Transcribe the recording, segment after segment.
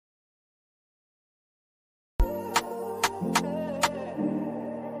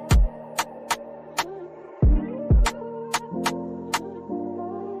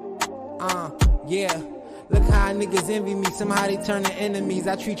Yeah. Look how niggas envy me, somehow they turn to enemies.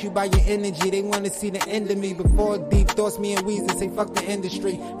 I treat you by your energy, they wanna see the end of me. Before deep thoughts, me and Weezy say fuck the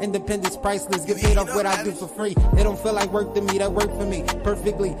industry. Independence priceless, get paid off what I do for free. It don't feel like work to me, that work for me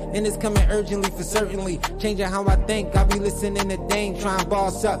perfectly. And it's coming urgently for certainly. Changing how I think, I be listening to Dame, trying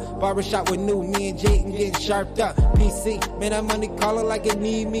boss up. Barbershop with new, me and Jayden getting sharped up. PC, man, that money calling like it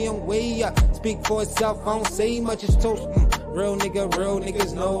need me, I'm way up. Speak for itself, I don't say much, it's toast. Real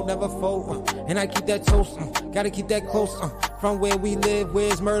niggas know, never fold. And I keep that toast, gotta keep that close. From where we live,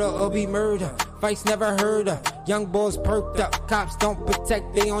 where's murder or be murder? Fights never heard of. Young boys perked up. Cops don't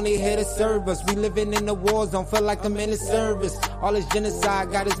protect, they only here to serve us. We living in the war zone, feel like I'm in the service. All this genocide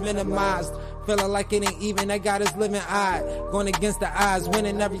got us minimized. Feeling like it ain't even, that got us living odd. Going against the odds,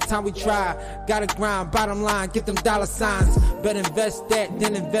 winning every time we try. Gotta grind, bottom line, get them dollar signs. Better invest that,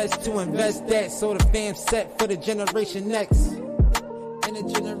 then invest to invest that. So the fam set for the generation next. And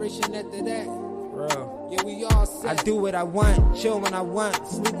the generation after that. Bro. Yeah, we all set. I do what I want, chill when I want,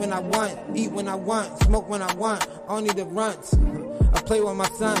 sleep when I want, eat when I want, smoke when I want, only the runts. I play with my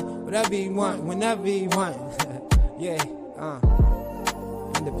son, whatever he want, whenever he want. Yeah,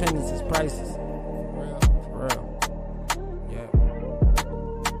 independence is priceless. For real. Yeah.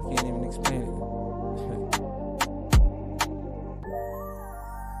 Can't even explain it.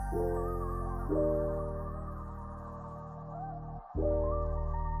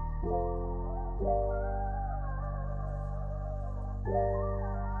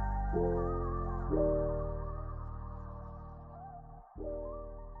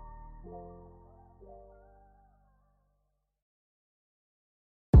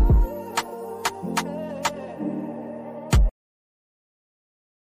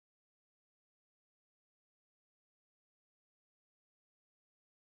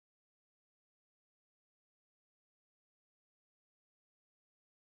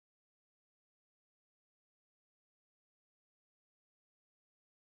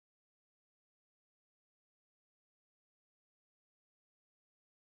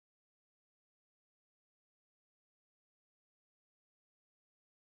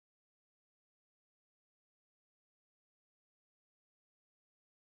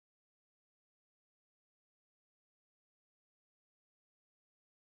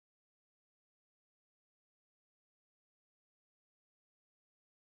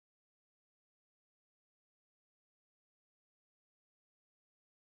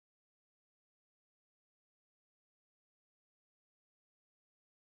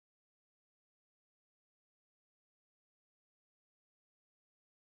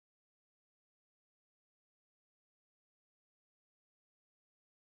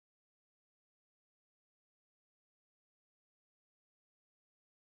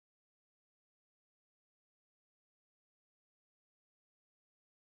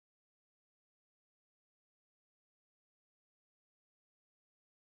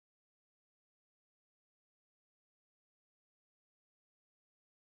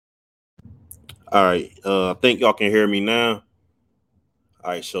 All right. I think y'all can hear me now.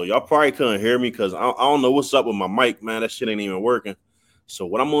 All right. So y'all probably couldn't hear me because I don't know what's up with my mic, man. That shit ain't even working. So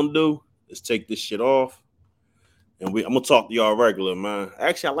what I'm gonna do is take this shit off, and I'm gonna talk to y'all regular, man.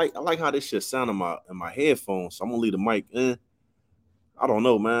 Actually, I like how this shit sound in my headphones. So I'm gonna leave the mic in. I don't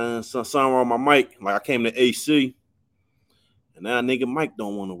know, man. Something wrong with my mic. Like I came to AC, and now nigga mic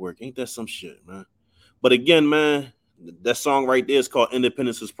don't want to work. Ain't that some shit, man? But again, man, that song right there is called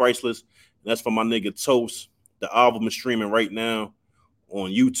Independence is Priceless. And that's for my nigga Toast. The album is streaming right now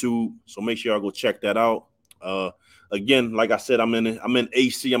on YouTube. So make sure y'all go check that out. Again, like I said, I'm in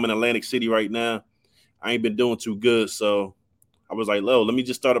AC. I'm in Atlantic City right now. I ain't been doing too good. So I was like, let me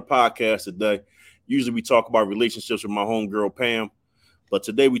just start a podcast today. Usually we talk about relationships with my homegirl Pam. But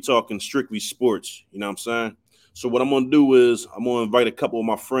today we talking strictly sports. You know what I'm saying? So what I'm going to do is I'm going to invite a couple of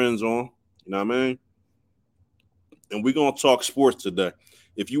my friends on. You know what I mean? And we're going to talk sports today.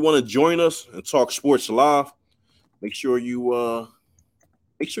 If you want to join us and talk sports live, make sure you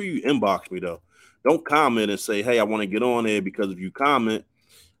inbox me though. Don't comment and say, "Hey, I want to get on there," because if you comment,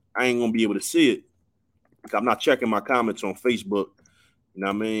 I ain't gonna be able to see it. I'm not checking my comments on Facebook. You know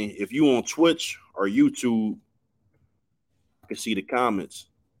what I mean? If you on Twitch or YouTube, I can see the comments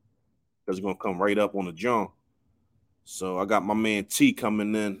because it's gonna come right up on the jump. So I got my man T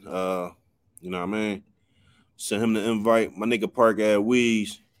coming in. You know what I mean? Send him the invite. My nigga Park at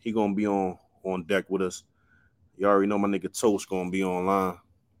Weez, he gonna be on deck with us. You already know my nigga Toast gonna be online.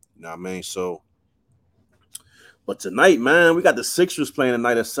 You know what I mean? So, but tonight, man, we got the Sixers playing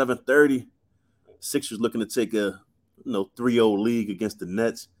tonight at 7:30. Sixers looking to take a 3-0 league against the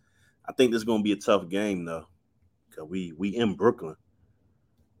Nets. I think this is gonna be a tough game though, cause we in Brooklyn.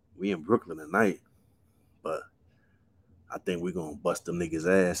 We in Brooklyn tonight, but I think we're gonna bust them niggas'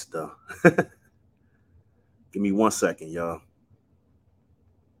 ass though. Give me 1 second, y'all.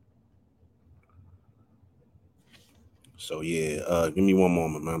 So yeah, give me one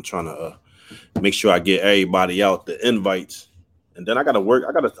moment, man. I'm trying to make sure I get everybody out the invites, and then I gotta work.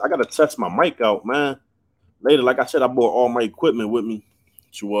 I gotta test my mic out, man. Later, like I said, I brought all my equipment with me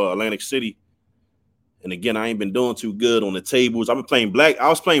to Atlantic City, and again, I ain't been doing too good on the tables. I was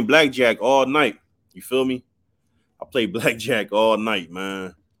playing blackjack all night. You feel me? I played blackjack all night,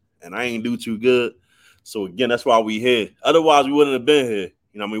 man, and I ain't do too good. So again, that's why we here. Otherwise, we wouldn't have been here.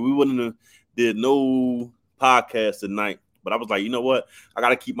 You know what I mean? We wouldn't have did no podcast tonight. But I was like, you know what? I got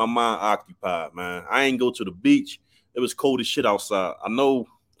to keep my mind occupied, man. I ain't go to the beach. It was cold as shit outside. I know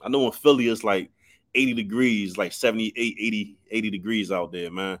in Philly it's like 80 degrees, like 78, 80 degrees out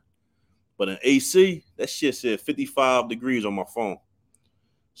there, man. But in AC, that shit said 55 degrees on my phone.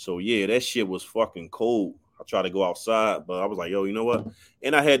 So, yeah, that shit was fucking cold. I tried to go outside, but I was like, yo, you know what?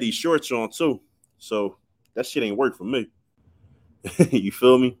 And I had these shorts on, too. So, that shit ain't work for me. You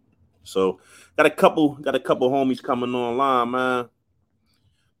feel me? So, got a couple homies coming online, man.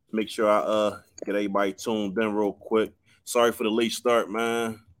 Make sure I get everybody tuned in real quick. Sorry for the late start,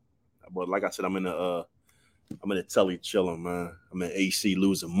 man. But like I said, I'm in the telly chilling, man. I'm in AC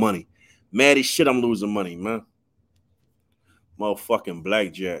losing money. Mad as shit, I'm losing money, man. Motherfucking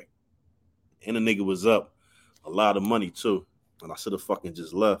blackjack. And the nigga was up a lot of money, too. And I should have fucking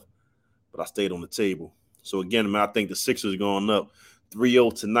just left. But I stayed on the table. So, again, man, I think the Sixers going up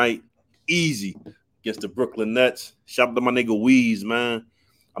 3-0 tonight. Easy against the Brooklyn Nets. Shout out to my nigga Weez, man.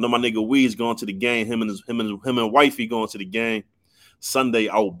 I know my nigga Weez going to the game. Him and wifey going to the game Sunday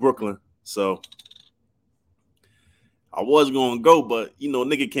out Brooklyn. So I was going to go, but, you know,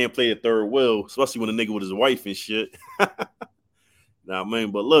 nigga can't play the third wheel, especially when a nigga with his wife and shit. Nah,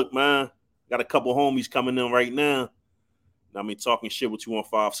 man. But look, man, got a couple homies coming in right now. I mean, talking shit with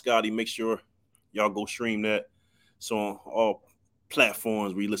 215 Scotty. Make sure y'all go stream that. So on all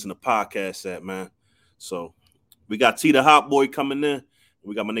platforms where you listen to podcasts at, man. So we got T the Hot Boy coming in.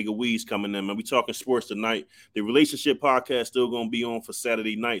 We got my nigga Weez coming in, man. We talking sports tonight. The relationship podcast still gonna be on for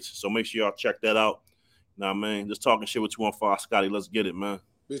Saturday nights, so make sure y'all check that out. Nah, man, just talking shit with 215 Scotty. Let's get it, man.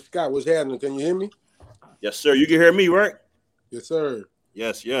 Big Scott, what's happening? Can you hear me? Yes, sir. You can hear me, right? Yes, sir.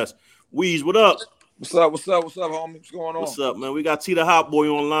 Yes. Weez, what up? What's up, homie? What's going on? What's up, man? We got T the Hot Boy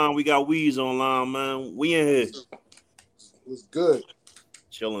online. We got Weez online, man. We in here. What's good?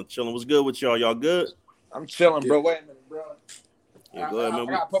 Chilling. What's good with y'all? Y'all good? I'm chilling, bro. Wait a minute, bro. Yeah, go ahead, man.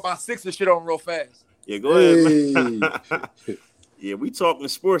 I gotta put my Sixers shit on real fast. Yeah, go ahead, man. Yeah, we talking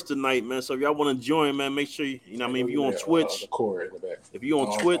sports tonight, man. So if y'all want to join, man, make sure you know what I mean, if you on Twitch, if you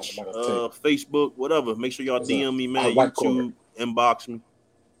on Twitch, Facebook, whatever, make sure y'all DM me, man. YouTube, inbox me.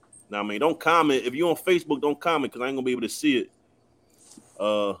 Now, I mean, don't comment. If you on Facebook, don't comment because I ain't gonna be able to see it.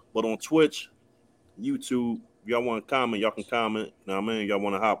 But on Twitch, YouTube, if y'all want to comment, y'all can comment. Now, I mean, y'all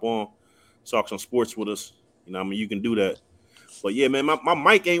want to hop on, talk some sports with us. You know what I mean? You can do that. But yeah, man, my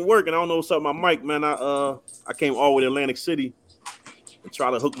mic ain't working. I don't know what's up with my mic, man. I came all the way to Atlantic City and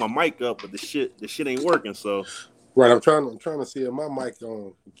try to hook my mic up, but the shit ain't working. So right, I'm trying to see if my mic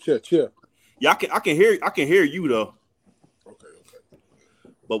on. Chill. Yeah, I can hear you though. Okay.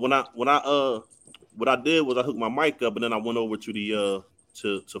 But when I what I did was I hooked my mic up and then I went over to the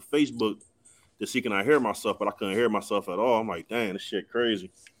to Facebook to see can I hear myself, but I couldn't hear myself at all. I'm like, dang, this shit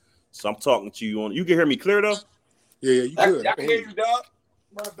crazy. So I'm talking to you on. You can hear me clear though? Yeah, you good. I can hear you, dog.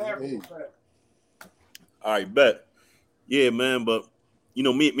 My bad. All right, bet. Yeah, man, but you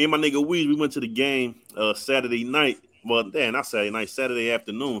know, me and my nigga Weez, we went to the game Saturday night. Well, not Saturday night, Saturday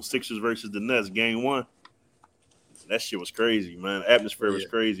afternoon, Sixers versus the Nets, game 1. That shit was crazy, man. The atmosphere was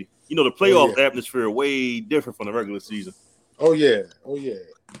crazy. You know, the playoff atmosphere way different from the regular season. Oh yeah.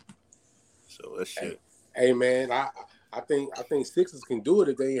 So that shit. Hey man, I think Sixers can do it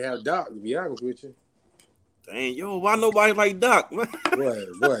if they ain't have Doc, to be honest with you. Dang, yo, why nobody like Doc, man?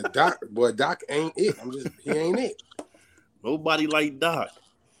 Doc ain't it. He ain't it. Nobody like Doc.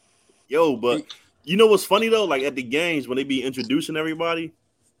 Yo, but you know what's funny though? Like at the games when they be introducing everybody,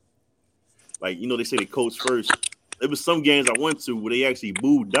 like you know they say the coach first. There was some games I went to where they actually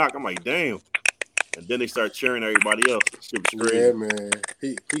booed Doc. I'm like, damn. And then they start cheering everybody else. That shit was crazy. Yeah, man.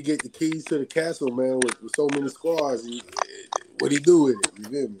 He get the keys to the castle, man, with so many squads. What he do with it? You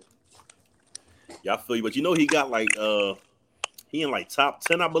feel me? Yeah, I feel you. But you know he got like he in like top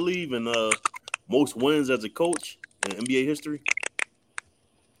 10, I believe, in most wins as a coach in NBA history.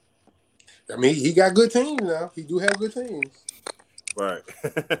 I mean, he got good teams now. He do have good teams. Right.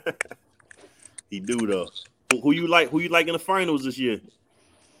 He do though. Who you like in the finals this year?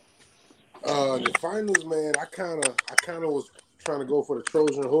 The finals, man. I kind of was trying to go for the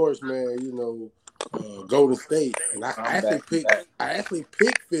Trojan horse, man. You know, Golden State, and I actually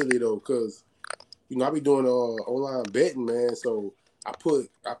picked Philly though, because you know I be doing online betting, man. So I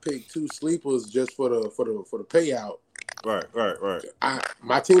picked two sleepers just for the payout. Right.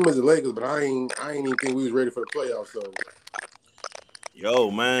 My team is the Lakers, but I ain't even think we was ready for the playoffs. So, yo,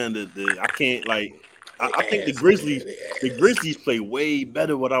 man, I can't like. I think the Grizzlies play way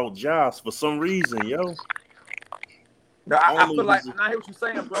better without Josh for some reason, yo. No, I feel like I hear what you're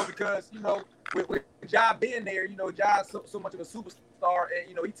saying, bro, because you know with Ja being there, you know Ja's so much of a superstar, and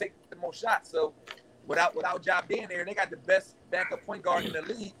you know he takes the most shots. So without Ja being there, they got the best backup point guard in the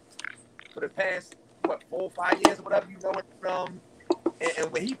league for the past 4 or 5 years or whatever, you know.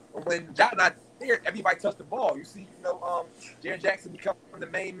 And when Ja not there, everybody touched the ball. You see, you know, Jaren Jackson become the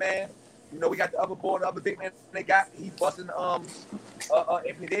main man. You know, we got the other boy, the other big man they got. He busting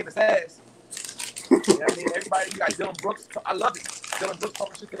Anthony Davis' ass. You know what I mean? Everybody, you got Dylan Brooks. I love it. Dylan Brooks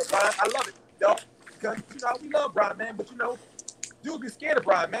talking shit to LeBron. I love it, yo. Because, you know, we love Bron, man. But, you know, dudes be scared of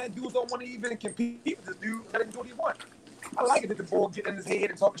Bron, man. Dudes don't want to even compete with this dude. Let him do what he wants. I like it that the ball get in his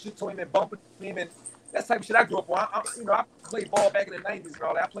head and talking shit to him and bumping him. And that's the type of shit I grew up on. I played ball back in the 90s and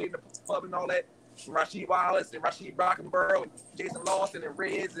all that. I played in the pub and all that. Rasheed Wallace and Rasheed Brockenborough and Jason Lawson and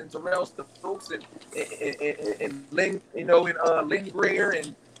Reds and Terrell Stokes and Lynn, you know, and Lynn Greer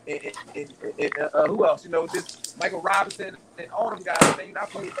and who else? You know, this Michael Robinson and all them guys. Man, you know, I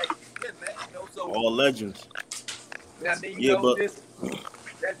played back then, man. You know, so all legends. I mean, you know, that's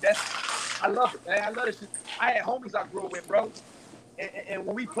I love it, man. I love this shit. I had homies I grew up with, bro. And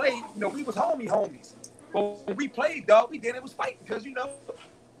when we played, you know, we was homies. But when we played, dog, it was fighting because, you know,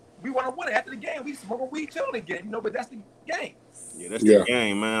 we want to win it. After the game, we smoke weed, chilling again, you know, but that's the game. Yeah, that's the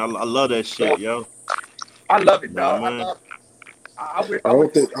game, man. I love that shit, yo. I love it, dog. Man. I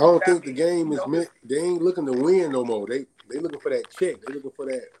don't think the game is meant. They ain't looking to win no more. They looking for that check. They looking for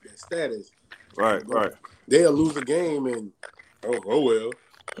that status. Right. They'll lose a game and oh well.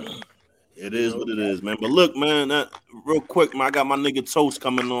 It is what it is, man. But look, man, real quick, man, I got my nigga Toast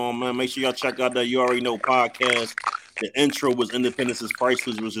coming on, man. Make sure y'all check out that You Already Know podcast. The intro was Independence is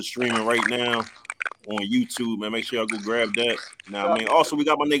Priceless, which is streaming right now on YouTube, man. Make sure y'all go grab that. Now, I mean, also we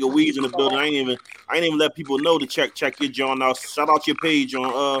got my nigga Weeds in the building. I ain't even let people know to check your John out. Shout out your page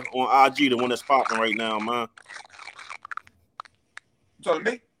on IG, the one that's popping right now, man. You talking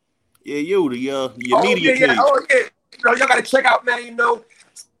to me? Yeah, your media page. Oh yeah. You know, y'all gotta check out, man. You know,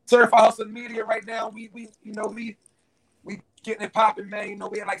 Certified Hustle Media right now. We getting it popping, man. You know,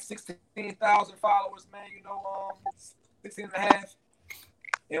 we had like 16,000 followers, man. You know, 16 and a half.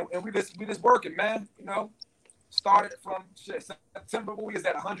 And we just working, man. You know, started from September. We was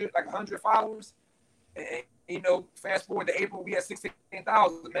at 100 followers. And you know, fast forward to April, we had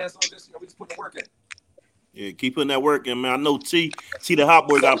 16,000, man. So just, you know, we just put the work in. Yeah, keep putting that work in, man. I know T the Hot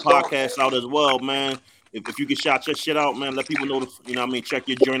Boy got a podcast out as well, man. If you can shout your shit out, man, let people know, you know what I mean, check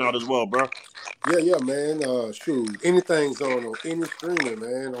your joint out as well, bro. Yeah, man. Shoot, anything's on any streamer,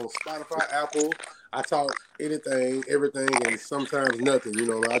 man. On Spotify, Apple. I talk anything, everything, and sometimes nothing. You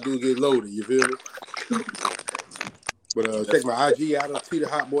know, I do get loaded. You feel me? But check my IG out on T the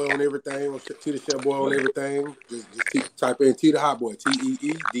Hot Boy on everything. T the Chef Boy on everything. Just type in T the Hot Boy.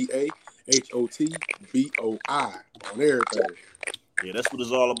 TEEDAHOTBOI on everything. Yeah, that's what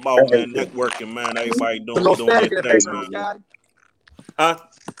it's all about, man. Networking, man. Everybody doing their thing, man. Huh?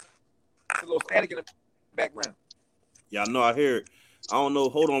 A little static in the background. Yeah, I know. I hear it. I don't know.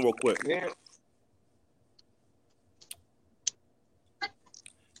 Hold on real quick.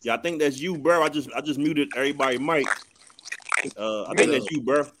 Yeah, I think that's you, bro. I just muted everybody, mic. I think that's you,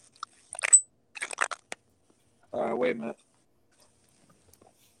 bro. All right, wait a minute.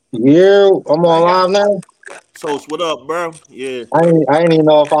 Yeah, I'm on live now. So, what up, bro? Yeah. I didn't even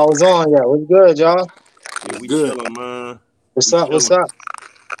know if I was on yet. What's good, y'all? Yeah, we chilling, man. What's up?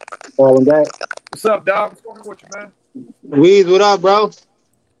 Falling back. What's up, dog? What's going on with you, man? Weeds, what up, bro?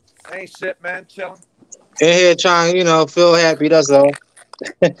 Ain't shit, man. Chilling. In here trying, you know, feel happy, that's all.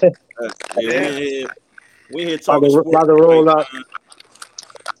 Yeah, we here talking sports. About to roll up.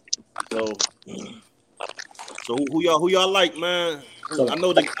 So who y'all like, man? I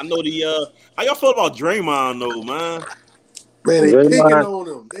know the how y'all feel about Draymond though, man? Man,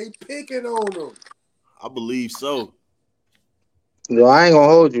 they picking on him. I believe so. Yo, I ain't gonna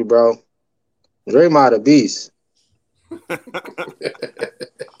hold you, bro. Draymond a beast.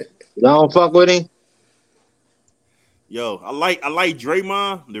 Y'all don't fuck with him? Yo, I like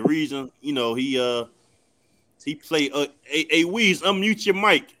Draymond. The reason, you know, he played hey Weez, unmute your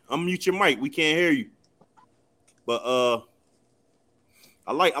mic. We can't hear you. But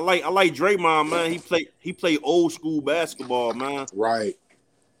I like Draymond, man. He played old school basketball, man. Right.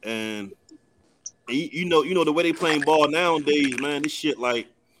 And you know the way they playing ball nowadays, man. This shit like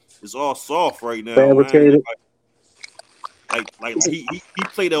it's all soft right now, Fabricated. man. Like he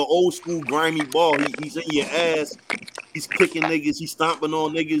played an old school grimy ball. He's in your ass. He's kicking niggas. He's stomping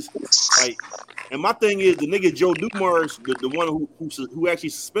on niggas. Like, and my thing is the nigga Joe Dumars, the one who actually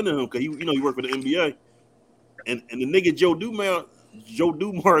suspended him because he worked for the NBA, and the nigga Joe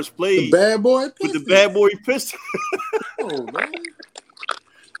Dumars played the bad boy with the bad boy Pistons. Oh man,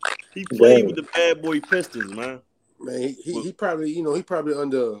 he played with the bad boy Pistons, man. Man, he probably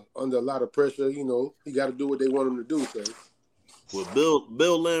under a lot of pressure. He got to do what they want him to do. So. Well,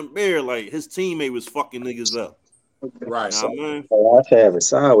 Bill Laimbeer, like his teammate was fucking niggas up. Right. Man. Oh, I should have it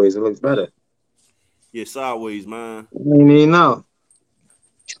sideways. It looks better. Yeah, sideways, man. You know.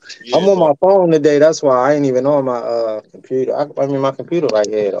 Yeah, I'm on my phone today. That's why I ain't even on my computer. I mean, my computer right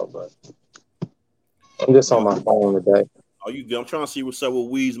here, though, but I'm just on my phone today. Oh, you good? I'm trying to see what's up with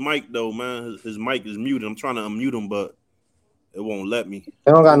Wee's mic, though, man. His mic is muted. I'm trying to unmute him, but it won't let me.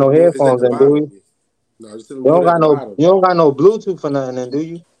 You don't got no headphones in, do you? No, you don't got no Bluetooth for nothing, then, do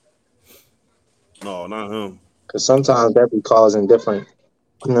you? No, not him. Because sometimes that be causing different,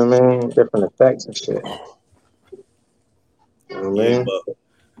 you know what I mean, different effects and shit. You know what I mean?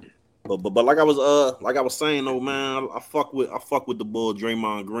 But like I was saying though, man, I fuck with the bull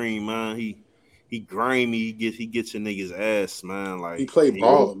Draymond Green, man. He grimy. He gets your niggas ass, man. Like he played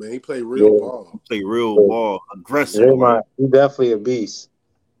ball, man. He played real ball. He played real ball, aggressive. He definitely a beast.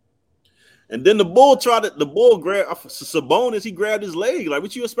 And then the bull grabbed Sabonis. He grabbed his leg. Like,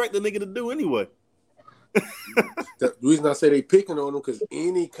 what you expect the nigga to do anyway? The reason I say they picking on him because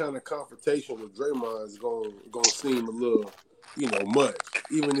any kind of confrontation with Draymond is gonna seem a little, much.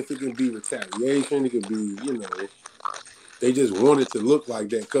 Even if it can be retaliation, it could be, they just want it to look like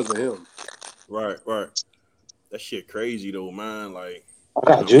that because of him. Right. That shit crazy though, man. Like, I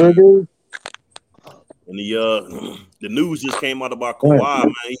got dude. And the news just came out about Kawhi,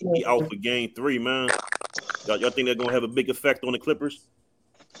 man. He out for Game 3, man. Y'all think they're gonna have a big effect on the Clippers?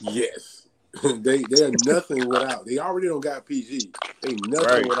 Yes. They're nothing without. They already don't got PG. They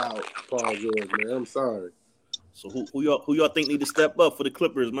nothing without Paul George, man. I'm sorry. So who y'all think need to step up for the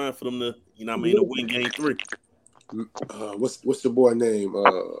Clippers, man, for them to to win Game 3? What's the boy name?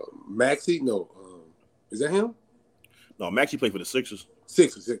 Maxey? No, is that him? No, Maxey played for the Sixers.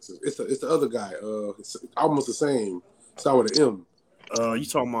 Sixers. It's the other guy. It's almost the same. Start with an M. You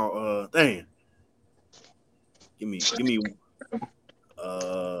talking about dang. Give me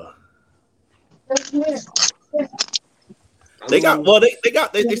They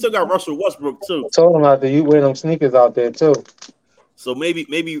still got Russell Westbrook too. I told him out there you wear them sneakers out there too. So maybe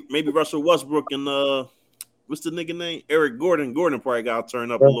Russell Westbrook and what's the nigga name? Eric Gordon. Gordon probably got to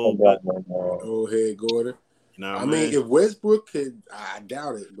turn up a little bit. Oh, hey, Gordon. I mean, if Westbrook could, I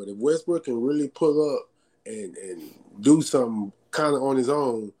doubt it, but if Westbrook can really pull up and do something kind of on his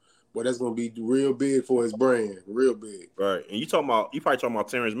own, well, that's gonna be real big for his brand, real big. Right, and you probably talking about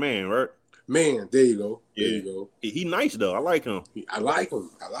Terrence Mann, right? Man, there you go. There you go. He nice though. I like him. I like him.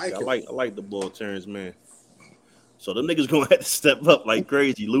 I like the boy Terrence Mann. So the niggas gonna have to step up like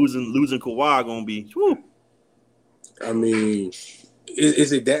crazy. Losing Kawhi gonna be. Whew. I mean,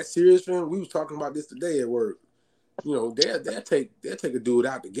 is it that serious for him? We was talking about this today at work. They'll take a dude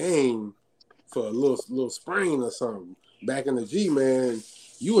out the game for a little sprain or something. Back in the G, man,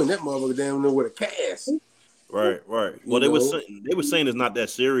 you and that motherfucker down there with a cast. Right. Well, they were saying it's not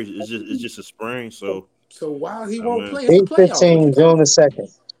that serious. It's just a sprain. So why he won't play? 8-15 June the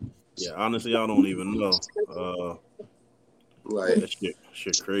 2nd. Yeah, honestly, I don't even know. Right. That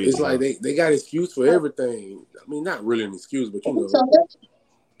shit crazy. It's like they got excuse for everything. I mean, not really an excuse, but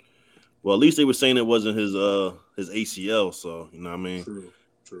Well, at least they were saying it wasn't his ACL, so you know what I mean.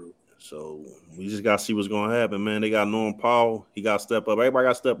 True. So we just gotta see what's gonna happen, man. They got Norman Powell. He got to step up. Everybody got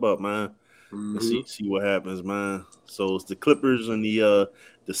to step up, man. Mm-hmm. And see what happens, man. So it's the Clippers and the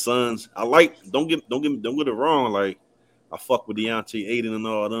Suns. Don't get it wrong. Like I fuck with Deontay Ayton and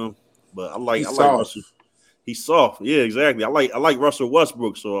all of them, but I like Russell. He's soft. Yeah, exactly. I like Russell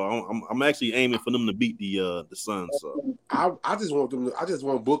Westbrook, so I'm actually aiming for them to beat the Suns. So I just want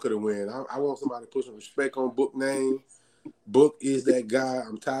Booker to win. I want somebody to put some respect on Book name. Book is that guy.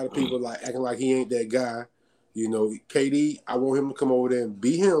 I'm tired of people acting like he ain't that guy. KD, I want him to come over there and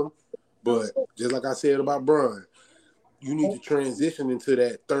beat him. But just like I said about Bron, you need to transition into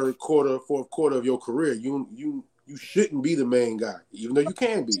that third quarter, fourth quarter of your career. You shouldn't be the main guy, even though you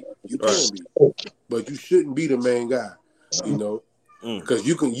can be. You can be, but you shouldn't be the main guy. Because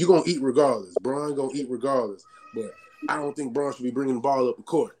you're gonna eat regardless. Bron gonna eat regardless. But I don't think Bron should be bringing the ball up the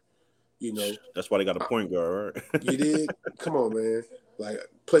court. You know, that's why they got a point guard, right? You did. Come on, man. Like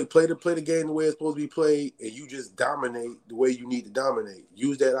play the game the way it's supposed to be played, and you just dominate the way you need to dominate.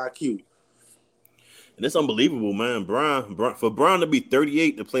 Use that IQ. And it's unbelievable, man. For Bron to be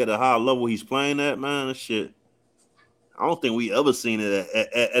 38 to play at a high level he's playing at, man, that shit. I don't think we ever seen it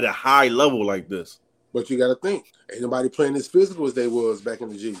at a high level like this. But you got to think, ain't nobody playing as physical as they was back in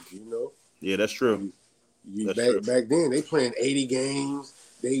the G. You know. Yeah, that's true. Back then, they playing 80 games.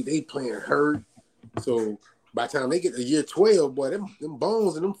 They playing hurt. So by the time they get to year 12, boy, them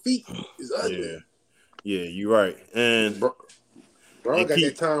bones and them feet is ugly. Yeah, you're right. And Bron got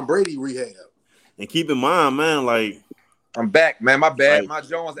that Tom Brady rehab. And keep in mind, man, like I'm back, man. My bad. My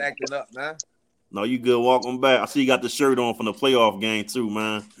Jones acting up, man. No, you good. Welcome back. I see you got the shirt on from the playoff game too,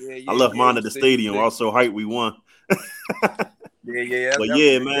 man. I left mine at the stadium. I was so hyped we won. Yeah. But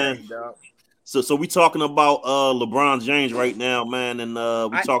yeah, man. So we talking about LeBron James right now, man, and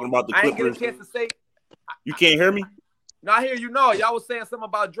we talking about the Clippers. I didn't get a chance to say. You can't hear me? No, I hear you. No, y'all was saying something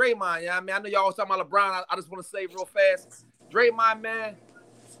about Draymond. Yeah, I mean, I know y'all was talking about LeBron. I just want to say real fast, Draymond, man,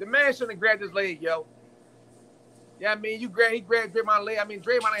 the man shouldn't have grabbed his leg, yo. Yeah, I mean, he grabbed Draymond's leg. I mean,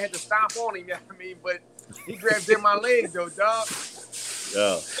 Draymond ain't had to stomp on him. Yeah, I mean, but he grabbed Draymond's leg, though, dog.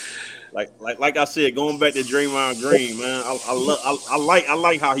 Yeah, like I said, going back to Draymond Green, man, I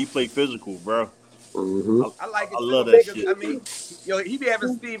like how he played physical, bro. Mm-hmm. I like it. I love that shit. I mean, he be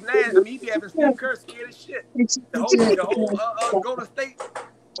having Steve Nash. I mean, he be having Steve Kerr scared as shit. The whole Golden State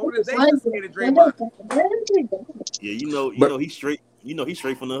organization scared of Draymond. Yeah, you know he's straight. You know he's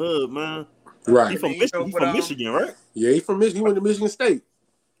straight from the hood, man. Right. He's from Michigan, right? Yeah, he's from Michigan. He went to Michigan State.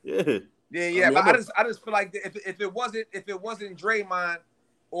 Yeah. Yeah. But I just feel like if it wasn't Draymond,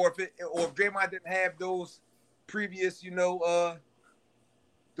 or if Draymond didn't have those previous,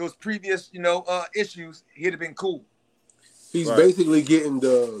 issues, he'd have been cool. He's basically getting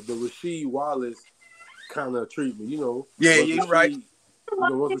the Rasheed Wallace kind of treatment, you know. Yeah, you're right. You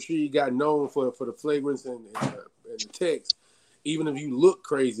know, once Rasheed got known for the flagrants and the text, even if you look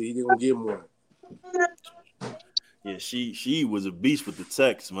crazy, he didn't gonna give him one. Yeah, she was a beast with the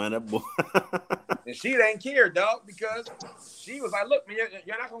text, man. That boy. And she didn't care, dog, because she was like, "Look, man,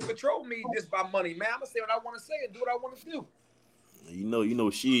 you're not gonna control me just by money, man. I'm gonna say what I want to say and do what I want to do." You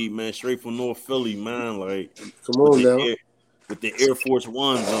know, she, man, straight from North Philly, man. Like, come on now, with the Air Force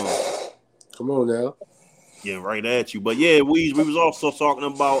Ones on. Come on now, getting right at you. But yeah, we was also talking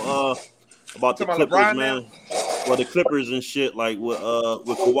about the Clippers, man. Well, the Clippers and shit, like with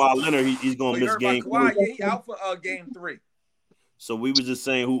Kawhi Leonard, he's gonna miss game 3. Yeah, he out for game 3. So we was just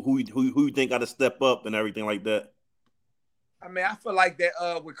saying who you think got to step up and everything like that. I mean, I feel like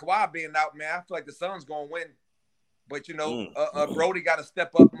that with Kawhi being out, man, I feel like the Suns gonna win. But Brody got to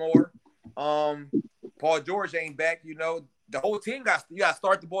step up more. Paul George ain't back. You know, the whole team you got to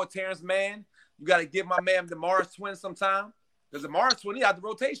start the boy Terrence Mann. You got to give my man the Morris twin some time, because the Morris twin, he out the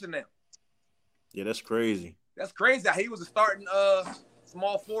rotation now. Yeah, that's crazy. That's crazy. He was a starting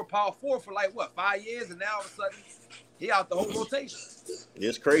small forward, power forward for 5 years, and now all of a sudden he out the whole rotation. Yeah,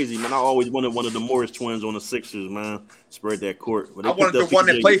 it's crazy, man. I always wanted one of the Morris twins on the Sixers, man. Spread that court. I wanted the one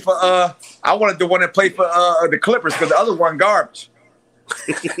that played for the Clippers, because the other one garbage.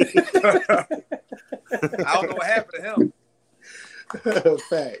 I don't know what happened to him.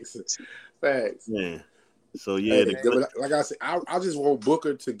 Facts. Yeah. So yeah, like I said, I just want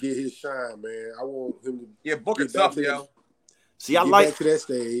Booker to get his shine, man. I want him to. Yeah, Booker's tough, yo. See, I like back to that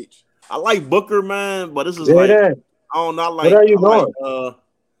stage. I like Booker, man, but this is like I don't know. Where are you going?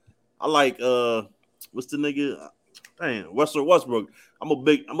 I like what's the nigga? Damn, Russell Westbrook. I'm a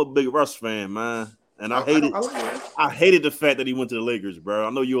big Russ fan, man. And I hated the fact that he went to the Lakers, bro. I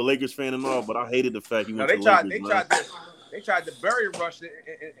know you're a Lakers fan and all, but I hated the fact he went to the Lakers. They tried to bury Russ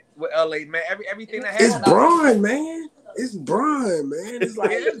with LA, man. Everything that happened. It's Bron, man. It's Bron, man. It's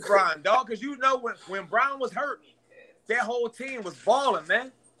like it's Bron, dog. Because when Bron was hurt, that whole team was balling,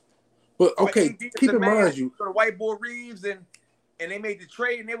 man. But okay, keep in mind for the white boy Reeves and they made the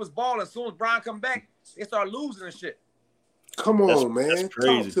trade and they was balling. As soon as Bron come back, they started losing and shit. Come on, man. That's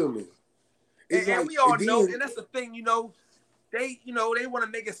crazy. Talk to me. And we all know, and that's the thing, they want to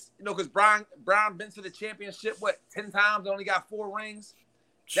make it, because Brown been to the championship 10 times, only got 4 rings.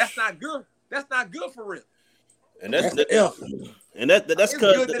 That's not good. That's not good for real. And that's good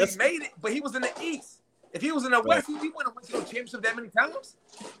that he made it, but he was in the East. If he was in the West, he wouldn't have went to the championship that many times.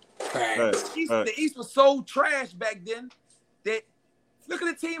 The East was so trash back then that look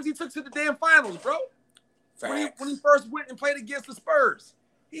at the teams he took to the damn finals, bro. When he first went and played against the Spurs,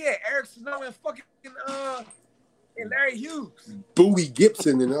 he had Eric Snow and fucking and Larry Hughes, Bowie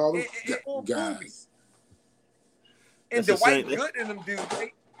Gibson, and all those guys. And Dwight Gooden and them dudes.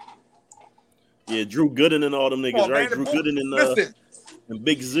 Yeah, Drew Gooden and all them niggas, right? Drew Gooden and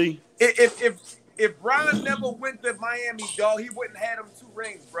Big Z. If Bron never went to Miami, dog, he wouldn't have had them 2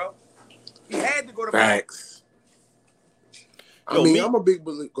 rings, bro. He had to go to Facts. Miami. I mean, I'm a big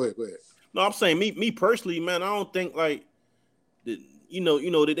believer. Go ahead. No, I'm saying me personally, man. I don't think like that. You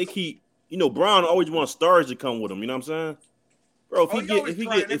know that they keep. Bron always wants stars to come with him. You know what I'm saying, bro?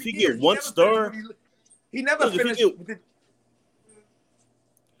 If he get one star, he never finished.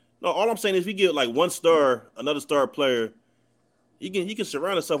 No, all I'm saying is if he get like one star, another star player, he can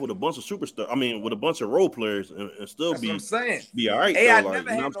surround himself with a bunch of superstars. I mean, with a bunch of role players and still be all right. Hey, I never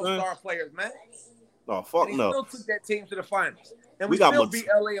had no star players, man. Oh, fuck and no. Still took that team to the finals, and we still beat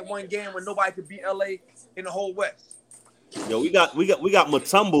LA in one game when nobody could beat LA in the whole West. Yo, we got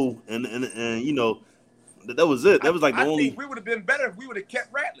Mutombo, and that was it. That was like the only. I think we would have been better if we would have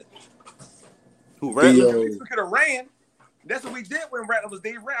kept Rattler. Who Rattler? We could have ran. That's what we did when Rattler was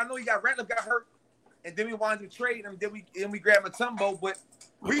there. I know Rattler got hurt, and then we wanted to trade him. Then we grabbed Mutombo, but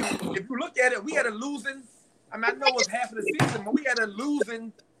if you look at it, we had a losing. I mean, I know it was half of the season, but we had a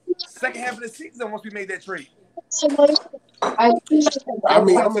losing second half of the season once we made that trade. I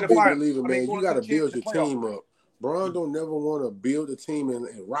mean, I'm a big believer, man. You got to build your team up. Bron don't never want to build a team and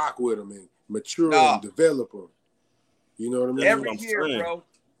rock with them and mature and develop them. You know what I mean? Every year, bro.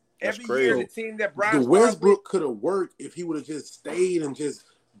 Every year, the team that Bron. The Westbrook could have worked if he would have just stayed and just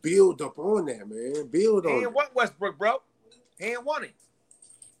build up on that, man. Build on. He ain't want Westbrook, bro. He ain't want it.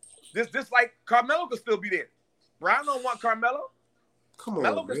 This like Carmelo could still be there. Bron don't want Carmelo. Come on,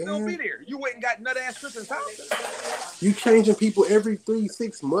 Carmelo man. could still be there. You went and got nut ass Tristan Thompson. You changing people every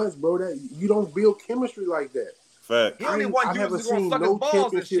 3-6 months, bro. That you don't build chemistry like that. Fact. He only want dudes who's gonna suck his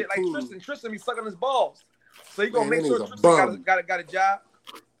balls and shit like Tristan. Tristan be sucking his balls. So you gonna make sure Tristan got a job.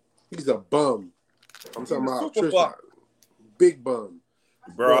 He's a bum. I'm talking about Tristan. Big bum.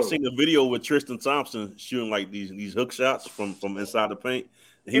 Bro, I seen the video with Tristan Thompson shooting like these hook shots from inside the paint.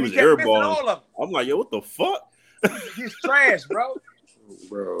 And he was airballing. I'm like, yo, what the fuck? He's trash, bro.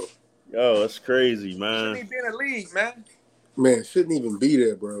 Bro. Yo, that's crazy, man. Shouldn't even be in the league, man. Man, shouldn't even be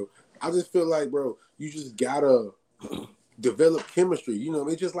there, bro. I just feel like, bro, you just gotta develop chemistry. You know,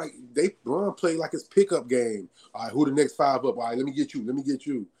 it's just like they Bron play like his pickup game. All right, who the next 5 up? All right, let me get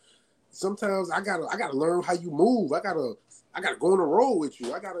you. Sometimes I gotta learn how you move. I gotta go on a roll with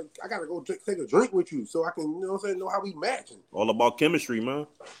you. I gotta go take a drink with you so I can, you know what I'm saying, know how we matching. All about chemistry, man.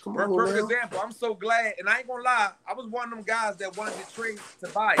 Come on, perfect example. I'm so glad, and I ain't gonna lie, I was one of them guys that wanted to trade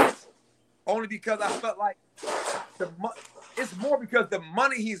Tobias only because I felt like it's more because the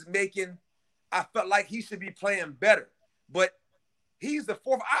money he's making, I felt like he should be playing better. But he's the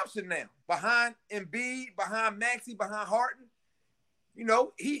 4th option now, behind Embiid, behind Maxey, behind Harden. You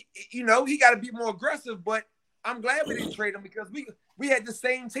know, he got to be more aggressive, but I'm glad we didn't trade him because we had the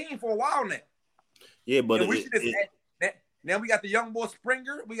same team for a while now. Yeah, but now we got the young boy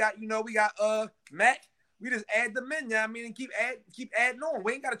Springer. We got Matt. We just add them in, I mean, and keep adding on.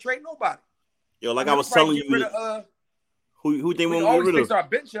 We ain't got to trade nobody. Yo, like I was telling you, who they want to get rid of? Fix our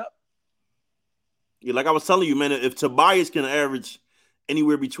bench up. Yeah, like I was telling you, man, if Tobias can average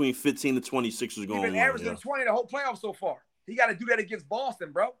anywhere between 15 to 26 is going. He's been averaging 20 the whole playoff so far. He got to do that against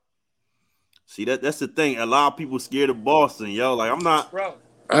Boston, bro. See, that's the thing. A lot of people scared of Boston, yo. Like, I'm not. Bro,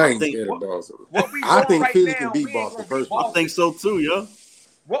 I ain't scared of Boston. I think Philly can beat Boston first. I think so, too, yo.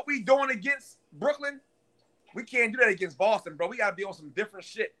 What we doing against Brooklyn, we can't do that against Boston, bro. We got to be on some different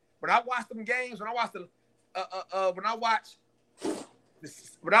shit. When I watch them games, when I watch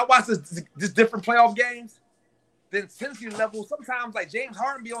this different playoff games, the intensity level, sometimes like James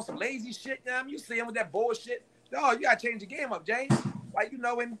Harden be on some lazy shit. You know, you see him with that bullshit. Oh, you got to change the game up, James. Like, you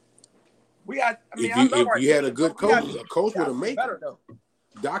know, and we got, I mean, if you had a good coach, a coach would have made it.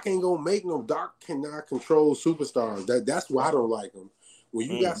 Doc ain't gonna make no. Doc cannot control superstars. That's why I don't like him. When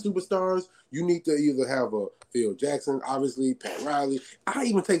you got superstars, you need to either have a Phil Jackson, obviously, Pat Riley. I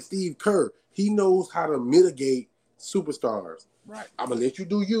even take Steve Kerr. He knows how to mitigate superstars. Right. I'm gonna let you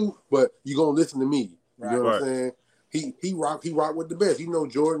do you, but you're gonna listen to me. You know what I'm saying? He rock with the best. You know,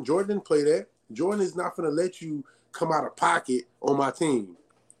 Jordan didn't play that. Jordan is not gonna let you come out of pocket on my team.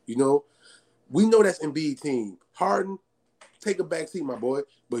 You know, we know that's Embiid team. Harden, take a back seat, my boy.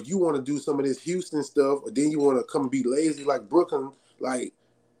 But you want to do some of this Houston stuff, or then you want to come be lazy like Brooklyn. Like,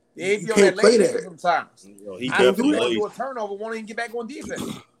 you can't play that. Sometimes. Yo, he can't do a turnover, won't even get back on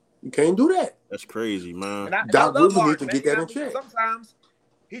defense. You can't do that. That's crazy, man. Doc Rivers need to get that in check. Sometimes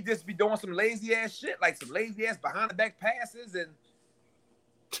he just be doing some lazy ass shit, like some lazy ass behind the back passes. And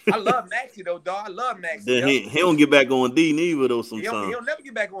I love Maxey though, dog. I love Maxey. Then he don't get back on D neither though. Sometimes he'll never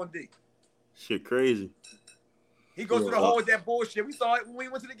get back on D. Shit, crazy. He goes to the hole with that bullshit. We saw it when we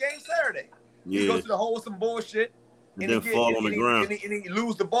went to the game Saturday. Yeah. He goes to the hole with some bullshit. And then fall on the ground. And he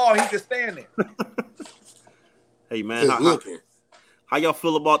lose the ball. He just stand there. Hey, man. How y'all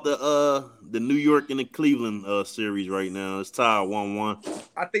feel about the New York and the Cleveland series right now? It's tied 1-1.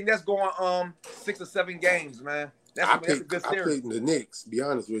 I think that's going 6 or 7 games, man. That's a good series. I pick the Knicks, to be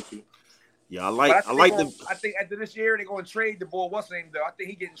honest with you. Yeah, I think after this year they're going to trade the boy. What's his name though? I think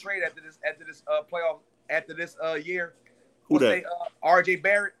he getting traded after this playoff after this year. Who that? RJ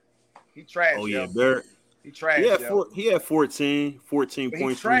Barrett. He trash. Oh yeah, Barrett. He trash. He had 14 points.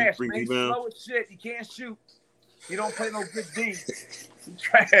 He's trash, man. He's slow as shit. He can't shoot. He don't play no good D. He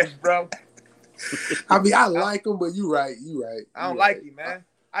trash, bro. I mean, I like him, but you right. I don't like him, man.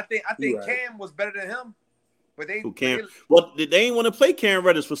 I think Cam was better than him. But they ain't want to play Cam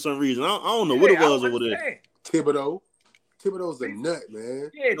Reddish for some reason. I don't know what it was over there. Thibodeau's a nut, man.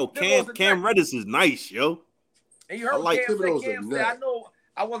 Yeah, yo, Cam Reddish is nice, yo. And you heard Cam say, I know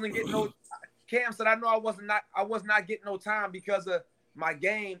I wasn't getting no. Cam said, I know I was not getting no time because of my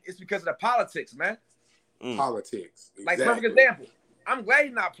game. It's because of the politics, man. Politics. Like perfect example. I'm glad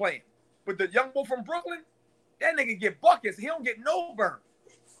he's not playing. But the young boy from Brooklyn, that nigga get buckets. He don't get no burn.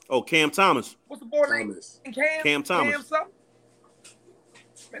 Oh, Cam Thomas. What's the boy name? Cam Thomas. Cam something?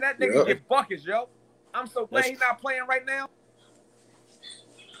 Man, that nigga get buckets, yo. I'm so glad he's not playing right now.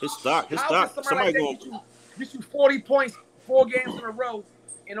 His stock. Somebody like get you 40 points 4 games in a row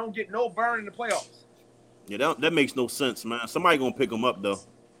and don't get no burn in the playoffs. Yeah, that makes no sense, man. Somebody gonna pick him up though.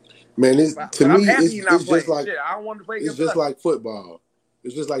 Man, it's just like shit, I don't want to break it's just like football.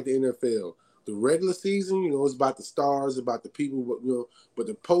 It's just like the NFL. The regular season, it's about the stars, about the people, but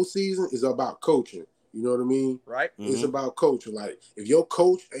the postseason is about coaching. You know what I mean? Right. Mm-hmm. It's about coaching. Like, if your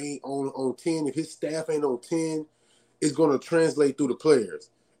coach ain't on 10, if his staff ain't on 10, it's going to translate through the players.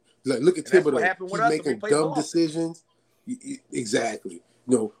 Like, look at Thibodeau. He's making dumb decisions. Exactly.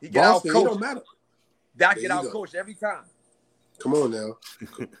 He get out Boston, it don't matter. Doc get out coached every time. Come on now.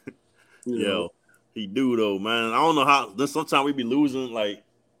 Yo, he do though, man. I don't know how. Then sometimes we be losing, like,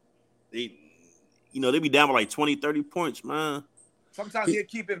 they be down by like 20, 30 points, man. Sometimes he'll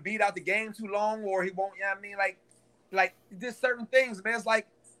keep him beat out the game too long, or he won't, you know what I mean? Like there's certain things, man. It's like,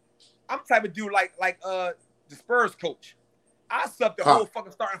 I'm the type of dude like the Spurs coach. I subbed the whole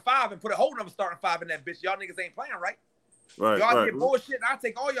fucking starting 5 and put a whole number starting 5 in that bitch. Y'all niggas ain't playing right. Y'all get bullshit, and I'll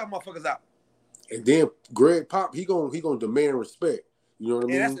take all y'all motherfuckers out. And then Greg Pop, he gonna demand respect. You know what I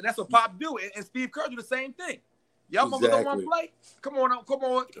mean? And that's what Pop do. And Steve Kerr do the same thing. Y'all motherfuckers don't want to play? Come on.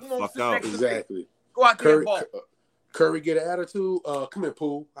 Fuck out. Exactly. Go out there and ball. Curry get an attitude. Come here,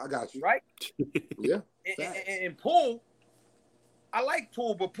 Poole. I got you. Right? Yeah. And Poole, I like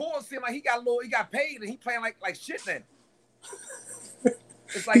Poole, but Poole seemed like he got paid and he playing like shit now.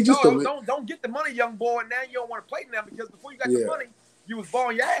 It's like, don't get the money, young boy. And now you don't want to play now because before you got the money, you was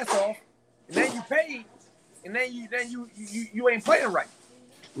balling your ass off, and then you paid, and then you ain't playing right.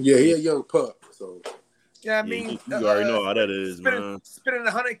 Yeah, he a young pup, so. Yeah, I mean, you already know how that is, man. Spending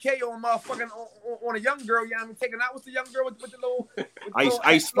 $100K on motherfucking on a young girl, you know what I mean? Taking out, what's the young girl with the little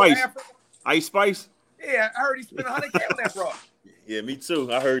Ice Spice? Ice Spice? Yeah, I heard he spent $100K on that broad. Yeah, me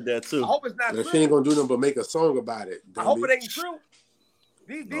too. I heard that too. I hope it's not true. She ain't gonna do nothing but make a song about it. I hope it ain't true.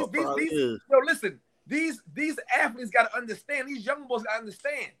 Listen, these athletes got to understand. These young boys got to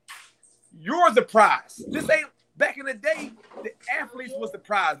understand. You're the prize. This ain't back in the day. The athletes was the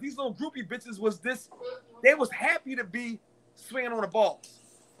prize. These little groupie bitches was this. They was happy to be swinging on the balls.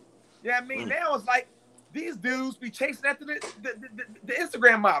 Yeah, I mean, now it's like these dudes be chasing after the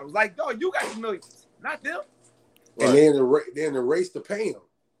Instagram models. Like, dog, you got the millions, not them. And they're in the race to pay them.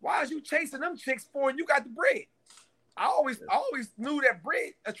 Why is you chasing them chicks for and you got the bread? I always knew that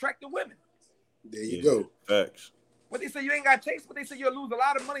bread attracted women. There you go. Facts. What they say you ain't got to chase, but they say you'll lose a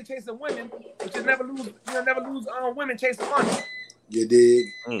lot of money chasing women, but you'll never lose women chasing money. You dig?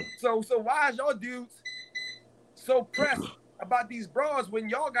 So why is y'all dudes so pressed about these bras when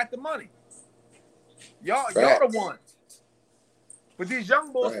y'all got the money? Y'all the ones. But these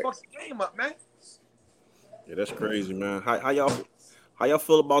young boys fuck the game up, man. Yeah, that's crazy, man. How y'all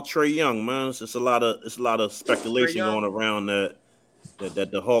feel about Trae Young, man? It's a lot of speculation going around that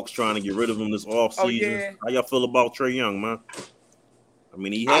the Hawks trying to get rid of him this offseason. Oh, yeah. How y'all feel about Trae Young, man? I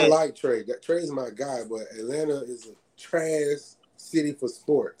mean, I like Trae. Trae's my guy, but Atlanta is a trash city for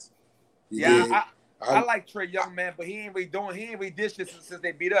sports. I like Trae Young, man, but he ain't really did shit since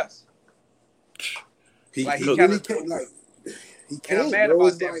they beat us. He can't. And I'm mad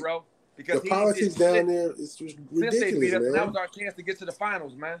about that, bro. Because the politics down there is just ridiculous, since they beat us, man. That was our chance to get to the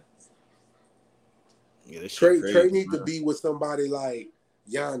finals, man. Yeah, Trae need to be with somebody like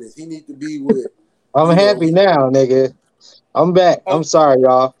Giannis. He need to be with I'm happy now, nigga. I'm back. I'm sorry,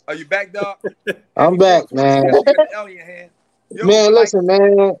 y'all. Are you back, dog? I'm back, man. You got the L in your hand. Yo, man, listen,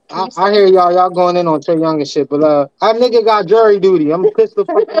 man. I hear y'all going in on Trae Young and shit, but I nigga got jury duty. I'm pissed the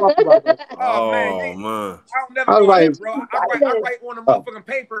fuck off about this. Oh man, man. I don't never go like, there, bro. I write on the motherfucking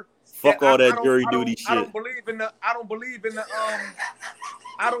paper. Fuck all that jury duty shit. I don't believe in the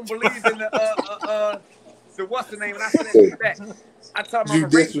what's the name? And I said that shit back. I tell them I'm a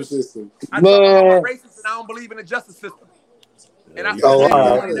racist. System. I tell them I'm a racist and I don't believe in the justice system. And I said,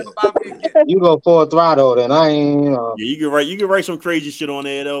 you go full throttle, then I ain't. Yeah, you can write some crazy shit on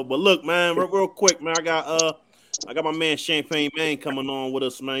there though. But look, man, real quick, man, I got my man Champagne Man coming on with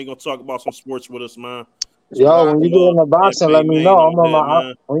us, man. He gonna talk about some sports with us, man. So yo, when you get in the boxing, let me know. I'm on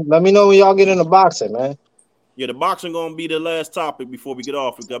my. Let me know when y'all get in the boxing, man. Yeah, the boxing gonna be the last topic before we get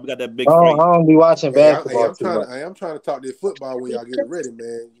off. We got that big fight. I don't be watching basketball. I'm trying to talk this football when y'all get it ready,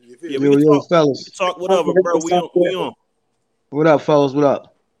 man. Yeah, we fellas. Talk whatever, bro. We on. What up, fellas? What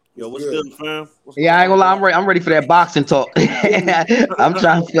up? Yo, what's good, fam? Yeah, I ain't gonna lie. I'm ready for that boxing talk. I'm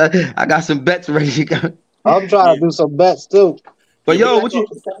trying to. I got some bets ready to go. I'm trying to do some bets too. But yo,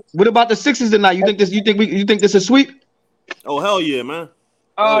 what about the Sixers tonight? You think this is a sweep? Oh hell yeah, man.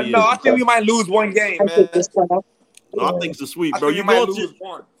 No, I think we might lose one game, man. No, I think it's a sweep, bro.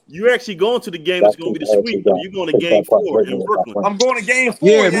 You actually going to the game that's going to be the sweep. You're going to game 4 in Brooklyn. I'm going to game 4.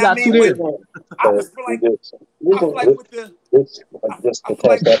 Yeah, we got 2 there. I just feel like with the with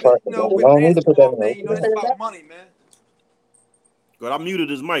basketball, man, it's about money, man. God, I muted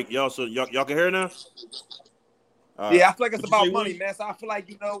his mic, y'all, so y'all can hear now? Yeah, I feel like it's about money, man. So I feel like,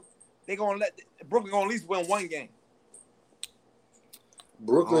 they're going to let Brooklyn at least win one game.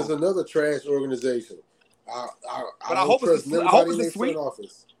 Brooklyn's another trash organization. I hope it's a sweep.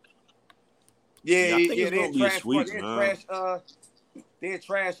 Office. Yeah, they're trash. They're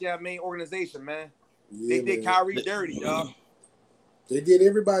trash. Yeah, main organization, man. Yeah, they did Kyrie dirty, dog. They did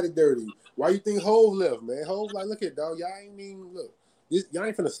everybody dirty. Why you think Hove left, man? Hove like, look at dog. Y'all ain't even look. Y'all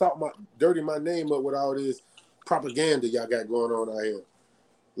ain't finna dirty my name up with all this propaganda y'all got going on out here.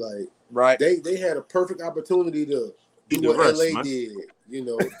 Like, right? They had a perfect opportunity to do what LA did.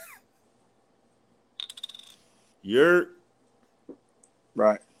 You're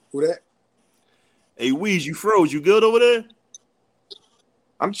right. Who that? Hey, Weez, you froze. You good over there?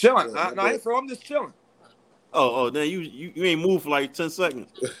 I'm chilling. I ain't froze. I'm just chilling. Oh, then you ain't moved for like 10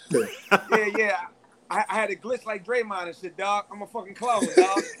 seconds. yeah. I had a glitch like Draymond and shit, dog. I'm a fucking clone,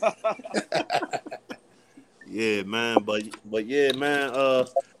 dog. Yeah, man. But yeah, man.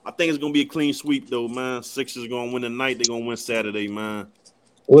 I think it's gonna be a clean sweep though, man. Sixers gonna win tonight. They're gonna win Saturday, man.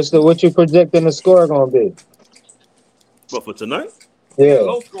 What you projecting the score gonna be? But for tonight? Yeah.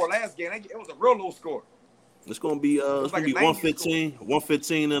 Low score last game. It was a real low score. It's gonna be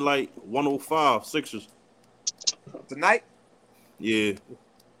 115 and like 105 Sixers. Tonight? Yeah.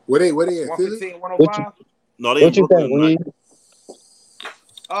 Where they at? 115, 105? No, they in Brooklyn tonight.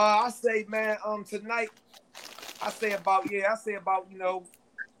 I say, man, tonight, I say about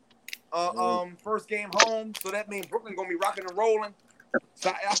first game home. So that means Brooklyn gonna be rocking and rolling. So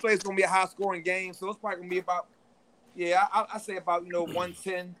I feel it's gonna be a high scoring game. So it's probably gonna be about, I say about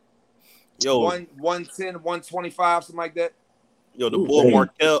 110. Yo, 110, 125, something like that. Yo, the boy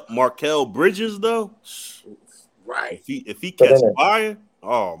Markel Bridges though. Right. If he catch fire,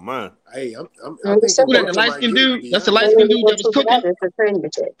 oh man. Hey, I think the light skin dude. That's the light skin dude that was cooking.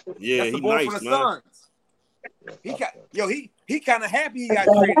 Yeah, he nice, man. He kind of happy he got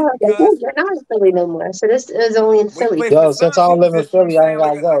traded. You're not in Philly no more. So this is only in Philly. Yo, since I don't live in Philly, I ain't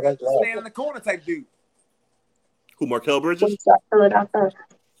gotta go. That's stand in the corner type dude. Who, Markel Bridges?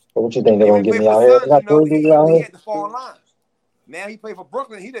 What you think they're gonna get me out here? He had to fall in line. Now he played for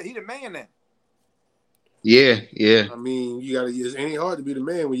Brooklyn. He the man now. Yeah. I mean, it ain't hard to be the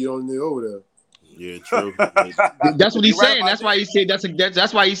man when you don't live over there. Yeah, true. That's what he's saying. That's why he said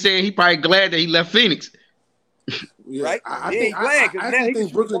that's why he's saying he probably glad that he left Phoenix. Yeah, right? I think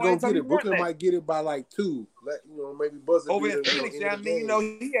Brooklyn gonna get it. Brooklyn might get it by like 2. Maybe buzzer over in Phoenix. He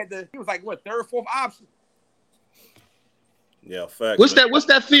was like what, 3rd, 4th option. Yeah, fact. What's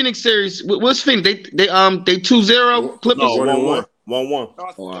that Phoenix series? What's Phoenix? They 2-0 Clippers. No, 1-1.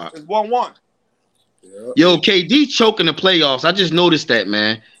 It's 1-1. Yeah. Yo, KD choking the playoffs. I just noticed that,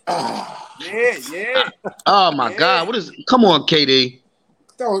 man. Yeah. Oh my God! Come on, KD.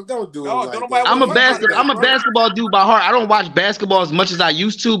 Don't do it. Like that. I'm a basketball dude by heart. I don't watch basketball as much as I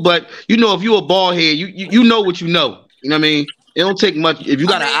used to, but if you're a ball head, you know what you know. You know what I mean? It don't take much if you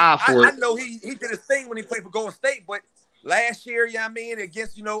got an eye for it. I know he did his thing when he played for Golden State, but last year,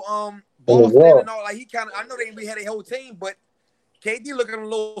 against Boston and all, like I know they had a whole team, but KD looking a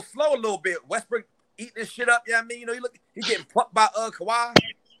little slow a little bit. Westbrook eat this shit up. You know what I mean? You know, he getting pumped by Kawhi.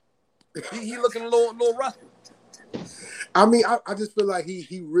 He looking a little rusty. I mean, I just feel like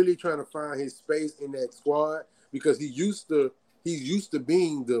he really trying to find his space in that squad because he's used to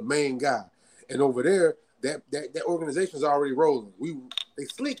being the main guy, and over there that organization is already rolling. They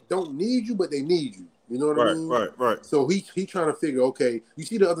slick don't need you, but they need you. You know what I mean? Right. So he trying to figure, okay, you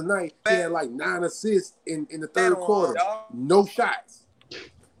see the other night, he had like 9 assists in the third quarter. No shots.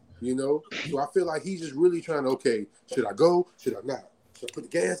 You know? So I feel like he's just really trying to, okay, should I go? Should I not? Should I put the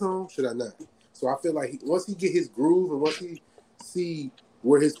gas on? Should I not? So I feel like once he get his groove and once he see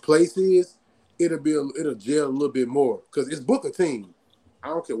where his place is, it'll gel a little bit more. Because it's Booker team. I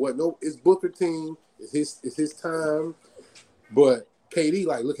don't care what. No, it's Booker team. It's his time. But KD,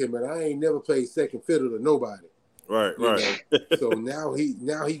 like, look at man, I ain't never played second fiddle to nobody. Right. So now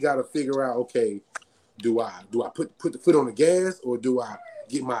he got to figure out, okay, do I put the foot on the gas or do I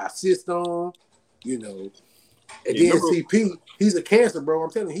get my assist on? You know, and then CP, he's a cancer, bro. I'm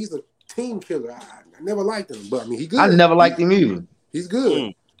telling you, he's a team killer. I never liked him, but I mean, he good. I never liked him either. He's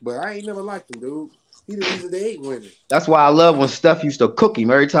good, but I ain't never liked him, dude. He the reason they ain't winning. That's why I love when Steph used to cook him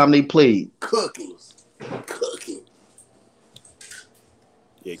every time they played. Cooking.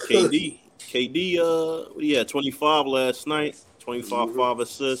 Yeah, KD, what he had 25 last night, 25, 5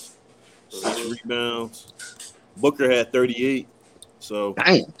 assists, 6 rebounds. Booker had 38. So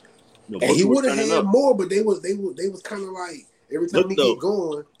damn. You know, and he would have had up. more, but they was kind of like every time he get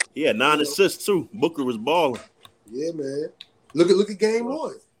going. He had 9 assists too. Booker was balling. Yeah, man. Look at game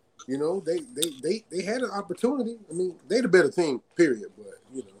 1. You know, they had an opportunity. I mean, they the better team, period. But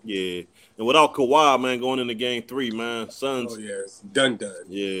you know. Yeah. And without Kawhi, man, going into game 3, man, Suns. Oh yeah, it's done.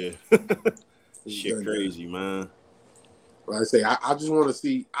 Yeah. Shit crazy, man. Like I say, I just want to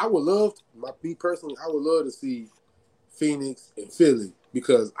see. I would love, me personally, I would love to see Phoenix and Philly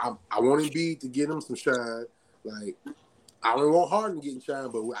because I want Embiid to get them some shine. Like I don't want Harden getting shine,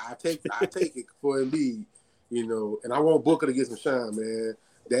 but I take it for Embiid, you know. And I want Booker to get some shine, man.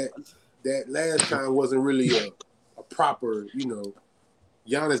 That last time wasn't really a proper, you know.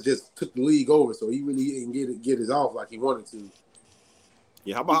 Giannis just took the league over, so he really didn't get his off like he wanted to.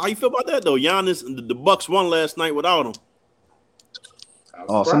 Yeah, how you feel about that though? Giannis, the Bucks won last night without him.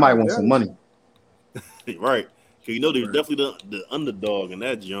 Oh, somebody wants some money. Right. Because you know they were definitely the underdog in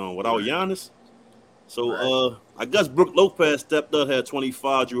that joint without Giannis. So I guess Brook Lopez stepped up, had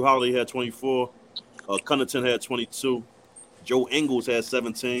 25. Drew Holiday had 24. Connaughton had 22. Joe Ingles had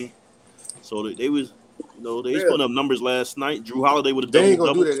 17. So they was, you know, they was putting up numbers last night. Drew Holiday would have done. They ain't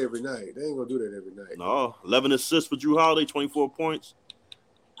gonna do that every night. No, 11 assists for Drew Holiday, 24 points.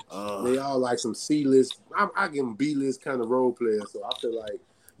 They all like some C-list. I give them B-list kind of role players. So I feel like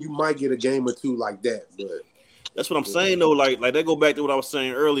you might get a game or two like that. But that's what I'm saying though. Like that go back to what I was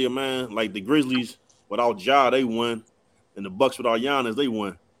saying earlier, man. Like the Grizzlies without Ja, they won, and the Bucks without Giannis, they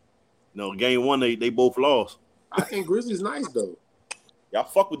won. You know, game 1 they both lost. I think Grizzlies nice though. Y'all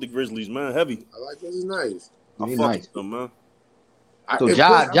fuck with the Grizzlies, man. Heavy. I like Grizzlies nice. I fuck with them, man. So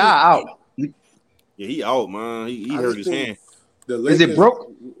Ja out. Yeah, he out, man. He hurt his hand. Is it broke?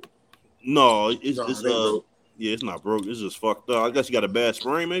 No, it's yeah, it's not broke. It's just fucked up. I guess you got a bad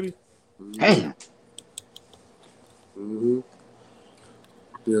sprain, maybe. Damn. Mm-hmm.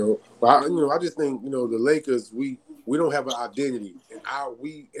 You know, I just think, you know, the Lakers, we don't have an identity, and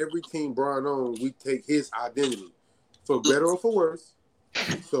every team Bron on, we take his identity for better or for worse.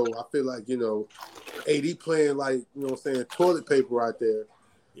 So I feel like, you know, AD playing like, you know what I'm saying, toilet paper out there.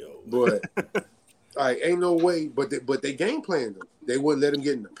 But like ain't no way, but they game planned him. They wouldn't let him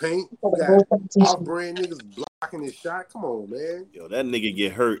get in the paint. Got off-brand niggas blocking his shot. Come on, man. Yo, that nigga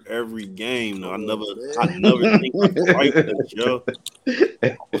get hurt every game. No, I never think I could fight this, yo.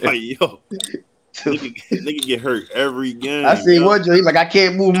 Like, yo. Nigga get hurt every game. I see one Joe. He's like, I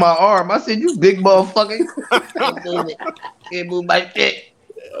can't move my arm. I said, you big motherfucker. Can't move my shit.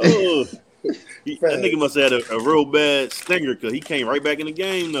 Oh. That nigga must have had a real bad stinger because he came right back in the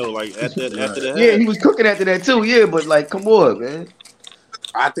game though. Like after that. Yeah, he was cooking after that too. Yeah, but like, come on, man.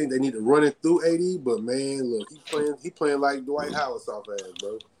 I think they need to run it through AD, but man, look, he playing like Dwight Howard soft ass,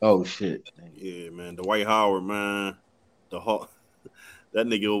 bro. Oh shit. Yeah, man, Dwight Howard, man, that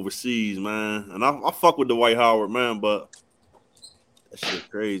nigga overseas, man, and I fuck with Dwight Howard, man, but that shit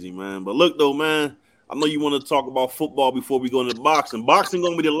crazy, man. But look though, man, I know you want to talk about football before we go into boxing. Boxing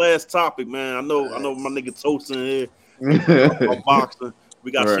gonna be the last topic, man. I know my nigga Toast in here about boxing.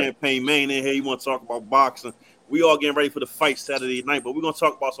 We got Champagne Maine in here. You want to talk about boxing? We all getting ready for the fight Saturday night, but we're gonna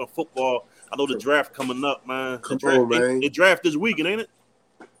talk about some football. I know the draft coming up, man. The draft this weekend, ain't it?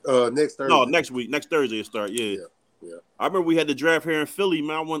 Next Thursday. No, next week. Next Thursday it start. Yeah. Yeah. I remember we had the draft here in Philly,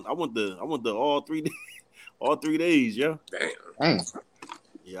 man. I went the all 3 days, all 3 days, yeah. Damn.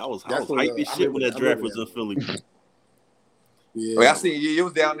 Yeah, I was hyped as shit when that draft was in Philly. Yeah. Oh, I seen you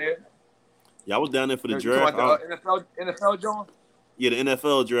was down there. Yeah, I was down there for the draft. NFL John? Yeah, the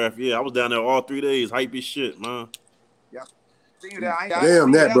NFL draft. Yeah, I was down there all 3 days, hype as shit, man. Yeah. See you there.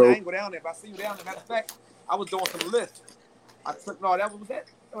 Bro. I ain't go down there, but I see you down there. Matter of fact, I was doing some lists. That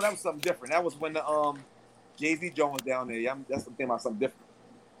was something different. That was when the Jay-Z Jones was down there. Yeah, that's something about something different.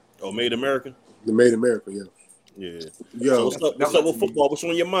 Oh, Made America? The Made America, yeah. Yeah. Yo, so what's up with football? What's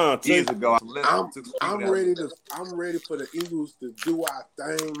on your mind? Years ago, I'm ready for the Eagles to do our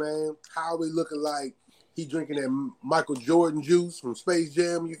thing, man. Howie looking like he drinking that Michael Jordan juice from Space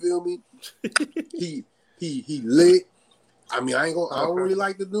Jam. You feel me? he lit. I mean, I don't really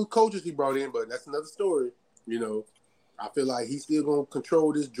like the new coaches he brought in, but that's another story. You know, I feel like he's still gonna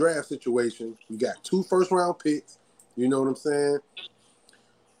control this draft situation. We got 2 first-round picks. You know what I'm saying?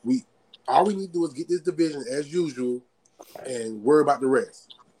 All we need to do is get this division as usual and worry about the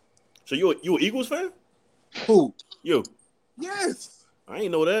rest. So you an Eagles fan? Who? You? Yes. I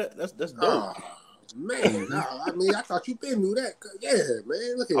ain't know that. That's dope. Oh, man, no, I mean, I thought you been knew that. Yeah,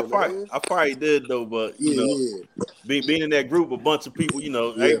 man. Look at man. I probably did though, but you know, being in that group, a bunch of people, you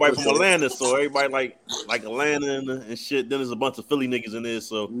know, everybody from Atlanta, so everybody like Atlanta and shit. Then there's a bunch of Philly niggas in there,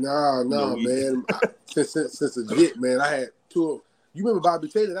 so man. Since legit, man, I had 2. You remember Bobby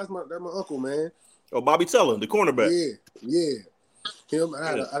Taylor? That's my uncle, man. Oh, Bobby Taylor, the cornerback. Yeah. Him. I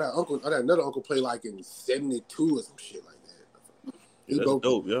had another uncle play like in '72 or some shit like that. Yeah, that's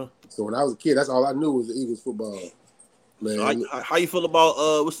dope, yeah. So when I was a kid, that's all I knew was the Eagles football. Man, so how you feel about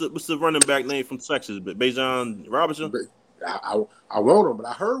what's the running back name from Texas? Bijan Robinson. I want him, but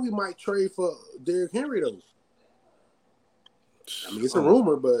I heard we might trade for Derrick Henry though. I mean, it's a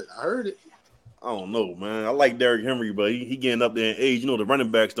rumor, but I heard it. I don't know, man. I like Derrick Henry, but he getting up there in age. You know, the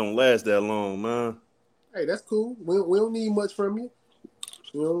running backs don't last that long, man. Hey, that's cool. We don't need much from you.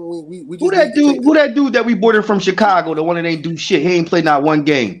 You know, we just who that dude that we boarded from Chicago? The one that ain't do shit. He ain't played not one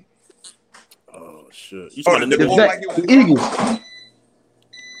game. Oh shit! You talking Eagles?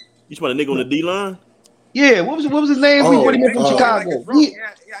 You talking a nigga on the D line? Yeah. What was his name? We boarded him from Chicago.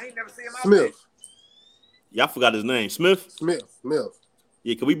 I ain't never seen him out there. Smith. Yeah, I forgot his name. Smith.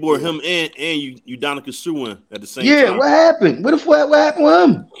 Yeah, cause we bored him and you Donica Suin at the same time. Yeah, what happened? What happened with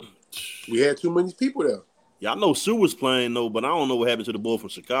him? We had too many people there. Yeah, I know Sue was playing though, but I don't know what happened to the boy from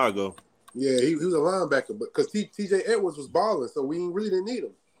Chicago. Yeah, he was a linebacker, but because TJ Edwards was balling, so we really didn't need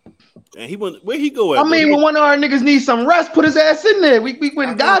him. And he went where he go at? I mean, when one of our niggas needs some rest, put his ass in there. We went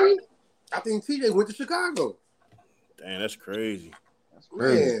and got him. I think TJ went to Chicago. Damn, that's crazy.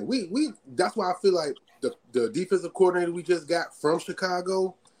 Man, we that's why I feel like the defensive coordinator we just got from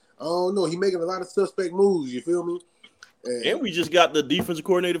Chicago, I don't know, he making a lot of suspect moves, you feel me? And we just got the defensive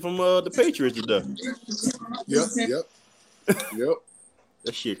coordinator from the Patriots today. Yep.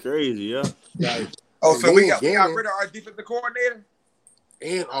 That shit crazy, yeah. So we got rid of our defensive coordinator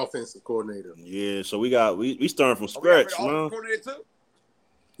and offensive coordinator. Yeah, so we starting from scratch, man.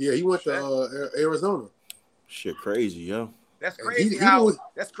 Yeah, he went to Arizona. Shit, crazy, yeah. That's crazy.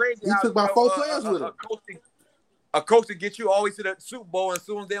 He took about 4 players with him. A coach to get you always to the Super Bowl, and as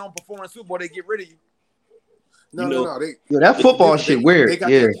soon as they don't perform in the Super Bowl, they get rid of you. No. That football shit weird. They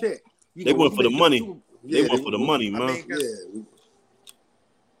got that check. They went for the money. They went for the money, man. You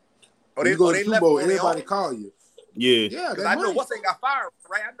go to the Super Bowl, everybody call you. Yeah. Because I know What's got fired,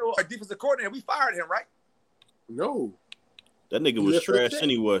 right? I know our defensive coordinator, we fired him, right? No. That nigga was trash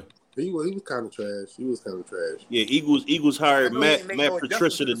anyway. He was kind of trash. Yeah, Eagles hired Matt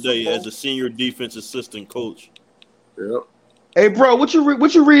Patricia today as a senior defense assistant coach. Yep. Hey, bro, what you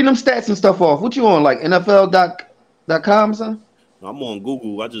reading them stats and stuff off? What you on, like NFL.com or something? I'm on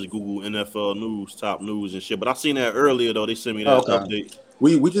Google. I just Google NFL news, top news and shit. But I seen that earlier though. They sent me that update.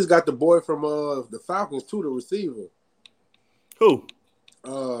 We just got the boy from the Falcons too, the receiver. Who?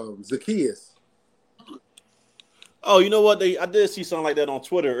 Zacchaeus. Oh, you know what? I did see something like that on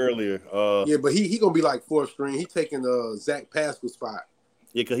Twitter earlier. Yeah, but he gonna be like 4th string. He taking Zach Pascal's spot.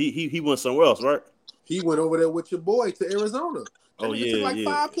 Yeah, cause he went somewhere else, right? He went over there with your boy to Arizona. Oh yeah, took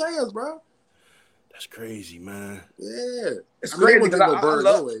 5 players, bro. That's crazy, man. Yeah, it's crazy because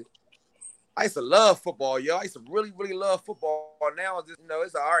I used to love football, yo. I used to really, really love football. Now it's just,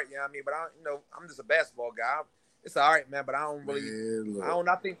 it's all right, I mean, but I'm just a basketball guy. It's all right, man, but I don't really. Man,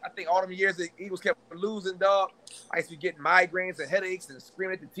 I think all them years the Eagles kept losing, dog. I used to be getting migraines and headaches and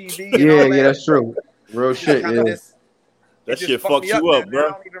screaming at the TV. Yeah, that's true. Real shit, yeah. That shit fucks you up, bro. I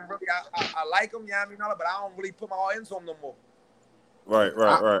don't even really. I like them, but I don't really put my all into them no more. Right.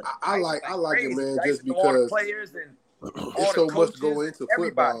 I like it, man, just because all the players and it's so much go into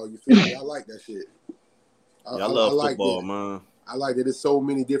football. You feel me? I like that shit. I love football, man. I like that. There's so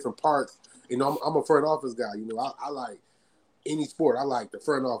many different parts. You know, I'm a front office guy. You know, I like any sport. I like the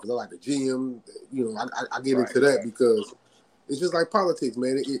front office. I like the GM. You know, I get into that because it's just like politics,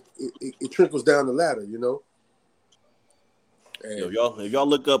 man. It trickles down the ladder. You know. And if y'all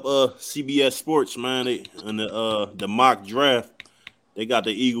look up CBS Sports, man, in the mock draft, they got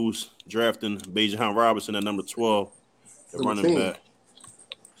the Eagles drafting Bijan Robinson at number 12, the running back.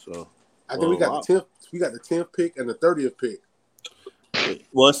 So I think we got the 10th pick and the 30th pick.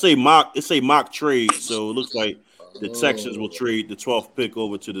 Well, it say mock trade, so it looks like the Texans will trade the 12th pick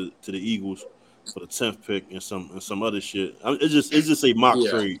over to the Eagles for the 10th pick and some other shit. It's just a mock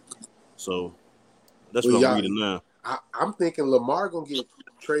trade. So that's what I'm reading now. I'm thinking Lamar gonna get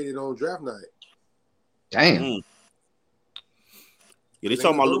traded on draft night. Damn. Yeah, they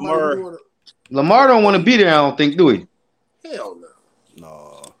talking about Lamar. Lamar don't want to be there. I don't think, do he? Hell no.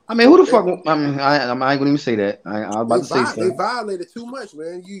 No. I mean, who the fuck? I mean, I ain't gonna even say that. I was about to say something. They violated too much,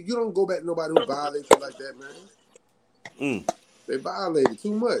 man. You don't go back to nobody who violates you like that, man. They violated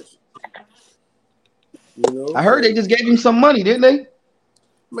too much. You know. I heard they just gave him some money, didn't they?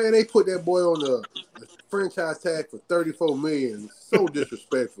 Man, they put that boy on the franchise tag for $34 million. So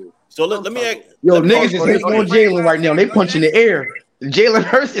disrespectful. So let me ask. Yo, niggas is hating on Jalen right now. They punch in the air. Jalen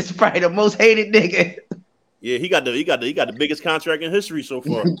Hurts is probably the most hated nigga. Yeah, he got the biggest contract in history so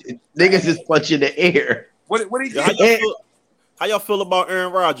far. Niggas is punching the air. What he did? How y'all feel about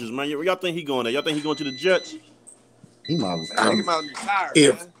Aaron Rodgers, man? Y'all think he going there? Y'all think he going to the Jets? He might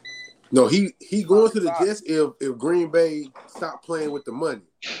retired. No, he going to the Jets if Green Bay stop playing with the money.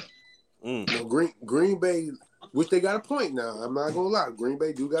 You know, Green Bay, which they got a point now. I'm not gonna lie, Green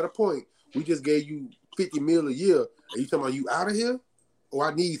Bay do got a point. We just gave you $50 million a year. Are you talking about you out of here? Oh,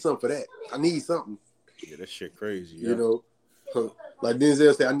 I need something for that. I need something. Yeah, that shit crazy. You know, like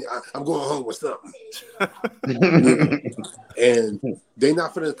Denzel said, I'm going home with something. And they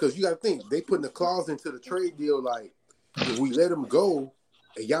not finna, because you got to think they putting a clause into the trade deal like if we let him go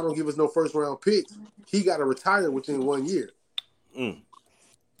and y'all don't give us no first round picks, he got to retire within 1 year.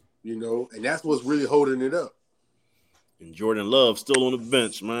 You know, and that's what's really holding it up. And Jordan Love still on the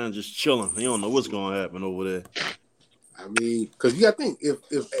bench, man, just chilling. He don't know what's gonna happen over there. I mean, because you got to think if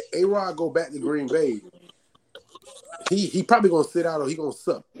A-Rod go back to Green Bay, he probably gonna sit out or he gonna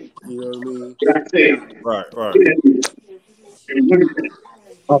suck. You know what I mean? Right.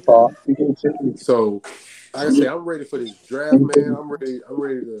 So, like I say, I'm ready for this draft, man. I'm ready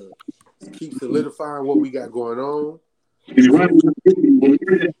to keep solidifying what we got going on.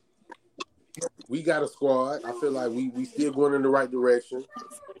 We got a squad. I feel like we still going in the right direction.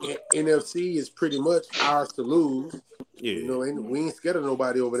 NFC is pretty much ours to lose. Yeah. You know, we ain't scared of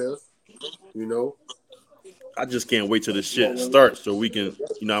nobody over there. You know. I just can't wait till this shit starts so we can,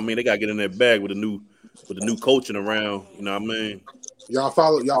 you know what I mean? They gotta get in that bag with the new coaching around, you know what I mean? Y'all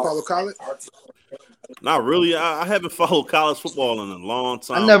follow college? Not really. I haven't followed college football in a long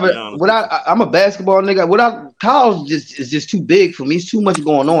time. I never. I'm a basketball nigga. College is just too big for me. It's too much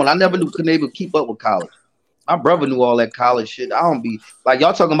going on. I never couldn't able to keep up with college. My brother knew all that college shit. I don't be like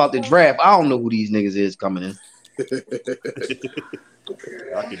y'all talking about the draft. I don't know who these niggas is coming in.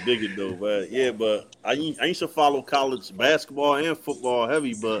 I can dig it though, but yeah, but I used to follow college basketball and football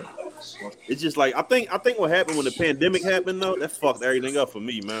heavy, but it's just like I think what happened when the pandemic happened though, that fucked everything up for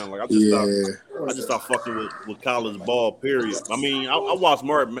me, man. Like I just stopped fucking with college ball. Period. I mean, I watch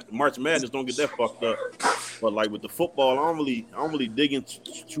March Madness, don't get that fucked up, but like with the football, I don't really dig into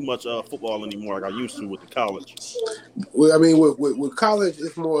too much football anymore like I used to with the college. Well, I mean, with college,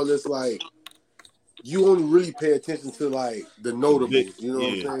 it's more or less like. You only really pay attention to like the notables, you know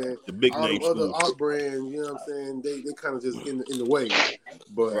what I'm saying? The big names. All the other art brands, you know what I'm saying? They kind of just in the way.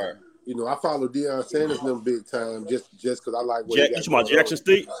 But you know, I follow Deion Sanders them big time just because I like what he got. You talking about Jackson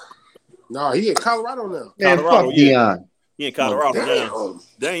State? No, he in Colorado now. Man, fuck Deion. He in Colorado now.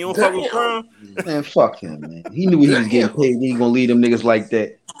 Damn, you don't fuck with Crown? Man, fuck him, man. He knew he was getting paid. He ain't gonna lead them niggas like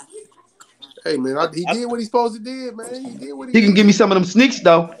that. Hey man, he did what he's supposed to do, man. He did what he can give me some of them sneaks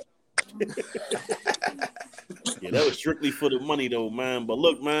though. Yeah, that was strictly for the money though, man. But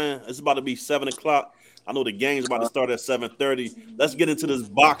look, man, it's about to be 7:00. I know the game's about to start at 7:30. Let's get into this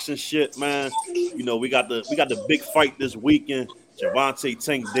boxing shit, man. You know, we got the big fight this weekend. Gervonta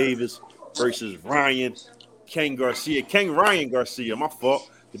Tank Davis versus Ryan Garcia. My fault.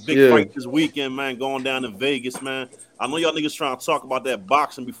 The big fight this weekend, man, going down in Vegas, man. I know y'all niggas trying to talk about that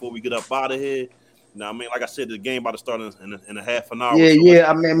boxing before we get up out of here. You know what I mean? Like I said, the game about to start in a half an hour.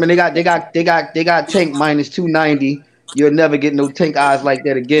 Yeah. I mean, they got Tank minus 290. You'll never get no Tank eyes like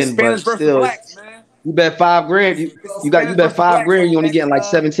that again. Spanish but versus still, blacks, man. you bet $5,000. You bet $5,000. You only getting like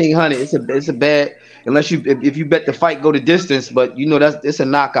 1,700. It's a bad unless you if you bet the fight go the distance. But you know it's a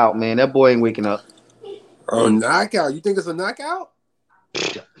knockout, man. That boy ain't waking up. Knockout? You think it's a knockout?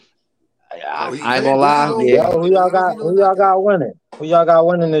 I ain't gonna lie. Yeah. Who y'all got winning? Who y'all got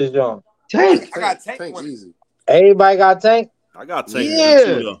winning this joint? Tank. I got Tank easy. Everybody got Tank? I got Tank.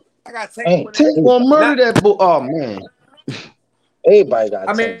 Yeah. I got Tank. Tank gonna murder that boy. Oh man. Everybody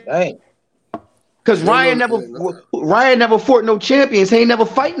got Tank. Because Ryan never fought no champions. He ain't never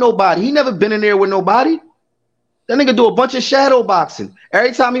fight nobody. He never been in there with nobody. That nigga do a bunch of shadow boxing.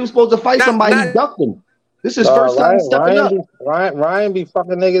 Every time he was supposed to fight somebody, he ducked him. This is first time he's stepping up. Ryan be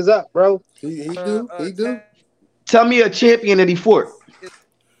fucking niggas up, bro. He do. Tell me a champion that he fought.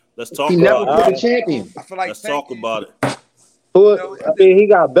 Let's talk he about never fought a champion. I feel like Let's talk about it. I mean, he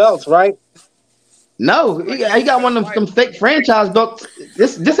got belts, right? No, he got one of them fake franchise belts.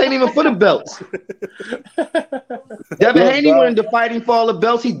 This ain't even for the belts. Devin Haney went into fighting for all the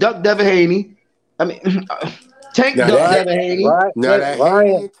belts. He ducked Devin Haney. I mean, Tank ducked Devin Haney. Now that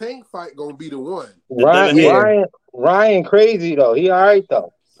Haney and Tank fight gonna be the one. Ryan crazy though. He all right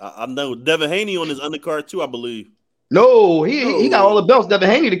though. I know Devin Haney on his undercard too, I believe. No, he got all the belts. Devin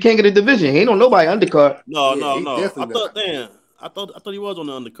Haney, the king of the division. He ain't on nobody undercard. No. I thought he was on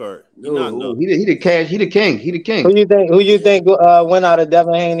the undercard. He the cash. He the king. He the king. Who you think went out of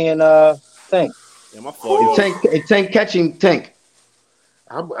Devin Haney and Tank? Yeah, my fault. Tank catching Tank.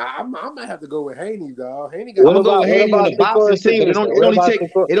 I might have to go with Haney, dog. Haney got. I'm gonna go with Haney on the boxing tip.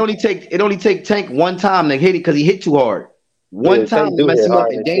 It only take Tank one time to hit it because he hit too hard. One time to mess him up,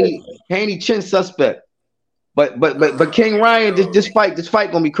 and Haney chin suspect. But King Ryan, this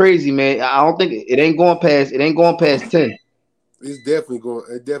fight gonna be crazy, man. I don't think it ain't going past 10. It's definitely going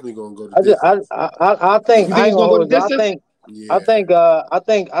to go to distance. I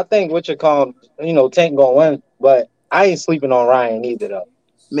think what you call Tank gonna win, but I ain't sleeping on Ryan either though.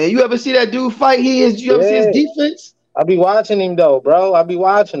 Man, you ever see that dude fight? You ever see his defense? I be watching him though, bro. I be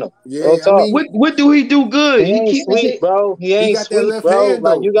watching him. Yeah, what do he do good? He ain't sweet, bro. He ain't sweet, bro.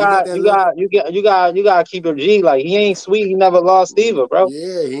 Like you got to keep it G. Like he ain't sweet. He never lost either, bro.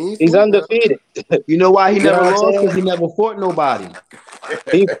 Yeah, he's undefeated. You know why he never lost? Because he never fought nobody.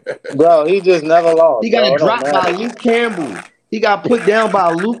 He just never lost. He got dropped by Luke Campbell. He got put down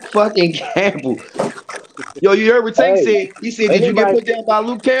by Luke fucking Campbell. Yo, you heard what Tank said? He said, "Did you get put down by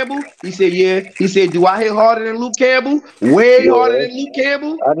Luke Campbell?" He said, "Yeah." He said, "Do I hit harder than Luke Campbell? Way harder than Luke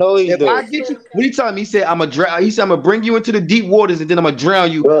Campbell." I know he did. If I get you, what he told me? He said, "I'm gonna bring you into the deep waters and then I'm gonna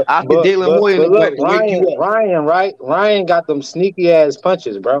drown you." After Dalen Moyer, Ryan got them sneaky ass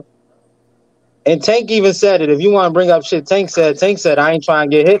punches, bro. And Tank even said it. If you want to bring up shit, Tank said, "I ain't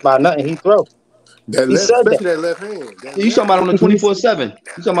trying to get hit by nothing he throw." That left hand. You talking about on the 24/7?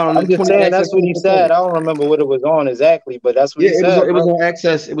 You talking about on the 24/7? That's what he said. I don't remember what it was on exactly, but that's what he said. It was on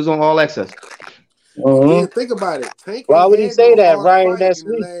Access. It was on All Access. Yeah, think about it. Tank Why would he say that, Ryan? That's in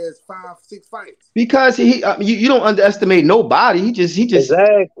the last 5-6 fights. Because you don't underestimate nobody. He just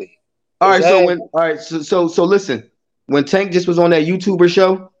exactly. All right. So listen. When Tank just was on that YouTuber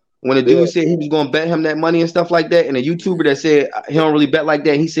show. When the dude said he was going to bet him that money and stuff like that, and a YouTuber that said he don't really bet like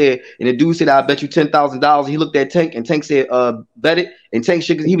that, he said, and the dude said, "I bet you $10,000." He looked at Tank, and Tank said, "Bet it." And Tank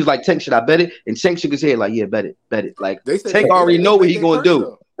shook. He was like, "Tank, should I bet it?" And Tank shook his head like, "Yeah, bet it." Like Tank already know what he going to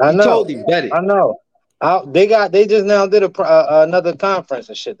do. He told him, "Bet it." I know. They just now did another conference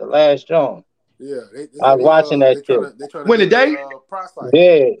and shit. The last John. Yeah, I was watching that shit. When the day?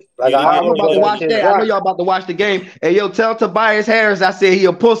 Yeah, I'm about to watch that. I know y'all about to watch the game. Hey, yo, tell Tobias Harris I said he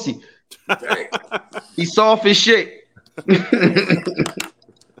a pussy. He soft as shit.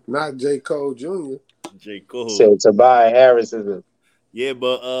 Not J. Cole Jr. J. Cole. So Tobias Harris is a. Yeah,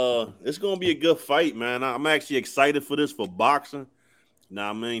 but it's gonna be a good fight, man. I'm actually excited for this for boxing.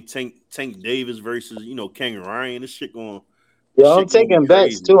 Nah, I mean Tank Davis versus King Ryan. This shit going. Yo, I'm taking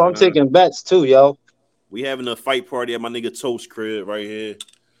bets too. I'm taking bets too, yo. We having a fight party at my nigga Toast crib right here.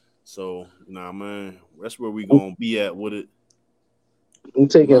 So, man, that's where we gonna be at with it. I'm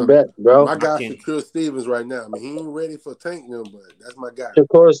taking bets, bro. My guy Shakur Stevens right now. I mean, he ain't ready for Tank now, but that's my guy.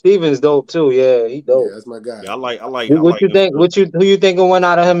 Shakur Stevens dope too. Yeah, he dope. Yeah, that's my guy. Yeah, I like. What you think? Who you think will win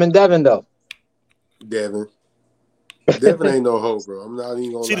out of him and Devin though? Devin ain't no hoe, bro. I'm not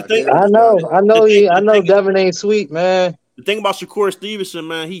even gonna See, lie. I know Devin ain't sweet, man. The thing about Shakur Stevenson,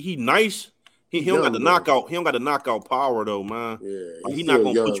 man, he nice. He don't got the knockout. He don't got the knockout power though, man. Yeah, he not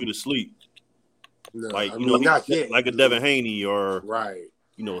gonna put you to sleep. No, like not yet. Like a Devin Haney or right.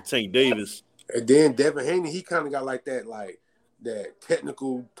 Tank Davis. And then Devin Haney, he kind of got like that, like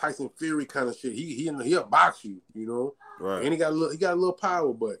technical Tyson Fury kind of shit. He'll box you, you know. Right. And he got a little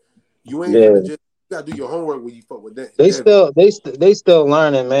power, but you ain't gonna just. You gotta do your homework when you fuck with that. They still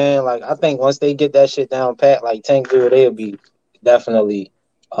learning, man. Like I think once they get that shit down pat, like Tank dude, they'll be definitely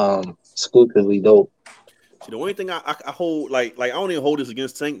exclusively dope. See, the only thing I hold like I don't even hold this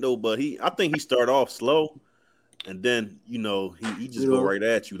against Tank though, but I think he started off slow, and then he just go right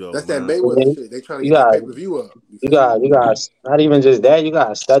at you though. That's that Mayweather shit. They trying to get that pay-per-view up. You got not even just that. You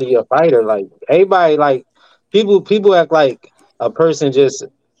gotta study your fighter. Like everybody, like people act like a person just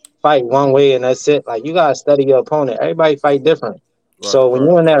fight one way and that's it. Like you gotta study your opponent. Everybody fight different. Right, so when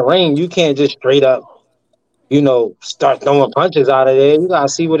you're in that ring, you can't just straight up, start throwing punches out of there. You gotta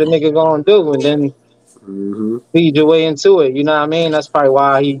see what a nigga gonna do and then feed your way into it. You know what I mean? That's probably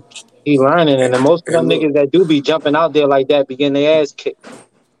why he learning. And then most of them niggas that do be jumping out there like that be getting their ass kicked.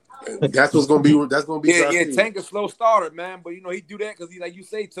 That's what's gonna be. That's gonna be. Yeah. Tank a slow starter, man. But he do that because he, like you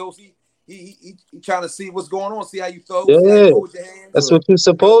say, Toast. He trying to see what's going on, see how you throw, see how you hold your hands. That's what you're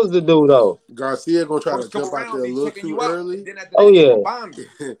supposed to do, though. Garcia gonna try to jump out there a little too early. Oh yeah.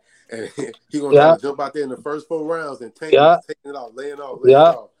 And he gonna try to jump out there in the first 4 rounds and Tank taking it off, laying off.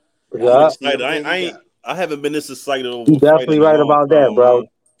 Yeah. I haven't been this excited over. You're definitely right about that, bro.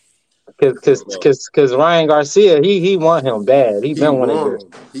 Because Ryan Garcia, he want him bad. He been wanting this.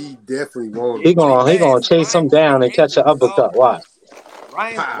 He definitely want him. He gonna chase him down and catch an uppercut. Watch.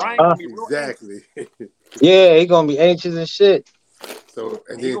 Ryan exactly. Yeah, he gonna be anxious and shit. So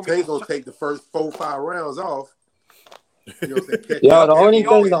and then Tank gonna take the first 4-5 rounds off. You know what I'm saying? Yo, the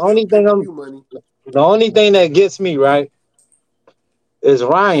only thing that gets me right is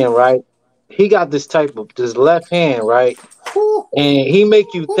Ryan, right? He got this left hand, right? And he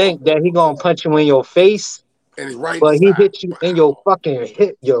make you think that he gonna punch you in your face, but he hit you in your fucking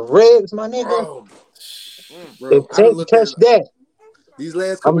your ribs, my nigga. Bro, if Tank touch that. These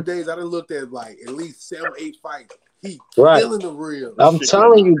last couple of days, I done looked at like at least 7-8 fights. He killing the real. I'm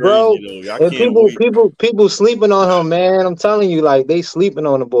telling you, bro. And people sleeping on him, man. I'm telling you, like they sleeping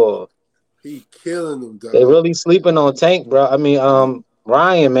on the boy. He killing them, dog. They really sleeping on Tank, bro. I mean,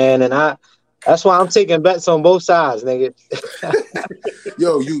 Ryan, man, and that's why I'm taking bets on both sides, nigga.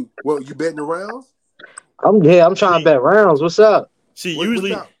 Yo, you betting the rounds? I'm trying to bet rounds. What's up? See,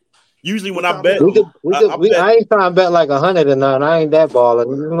 usually when I bet, I ain't trying to bet like 100 or nothing. I ain't that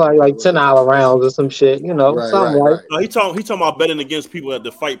balling. Like $10 rounds or some shit, something like. No, he talking about betting against people at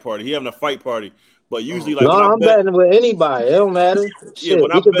the fight party. He having a fight party, but usually I'm betting with anybody. It don't matter. Shit,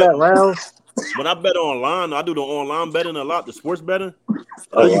 when you can bet rounds. When I bet online, I do the online betting a lot, the sports betting.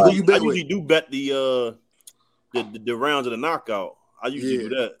 I usually do bet the rounds of the knockout. I usually do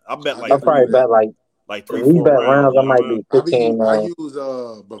that. I probably bet like 3-4 rounds. I might be 15. I use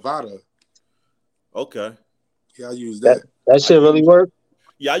Bovada. Okay. Yeah, I use that. That shit really work?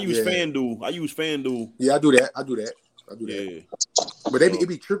 Yeah, I use FanDuel. Yeah, I do that. Yeah. But it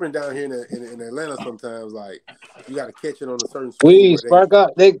be tripping down here in Atlanta sometimes. Like you got to catch it on a certain. We spark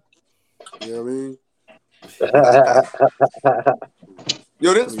up, they. You know what I mean?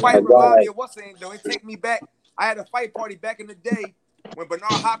 Yo, this fight remind me of what's saying though. It take me back. I had a fight party back in the day when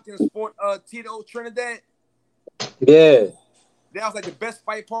Bernard Hopkins fought Tito Trinidad. Yeah. That was like the best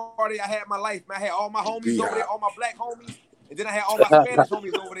fight party I had in my life, man. I had all my homies over there, all my black homies, and then I had all my Spanish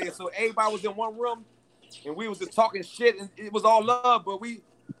homies over there. So everybody was in one room, and we was just talking shit, and it was all love, but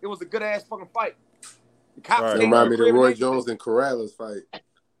it was a good ass fucking fight. The cops remind me of the Roy Jones and Corrales fight.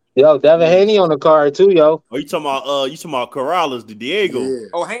 Yo, Devin Haney on the card too, yo. Oh, you talking about Corrales, the Diego? Yeah.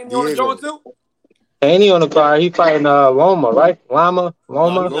 Oh, Haney on the joint too. Haney on the card. He fighting Loma, right? Loma.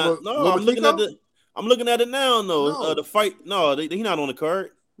 No, I'm looking at it now. No, the fight. No, he not on the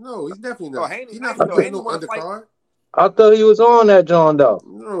card. No, he's definitely not. Oh, Haney, he's not no undercard. I thought he was on that joint though.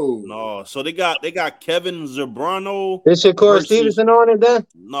 No. So they got Kevin Zambrano. Is Shakur Stevenson on it then?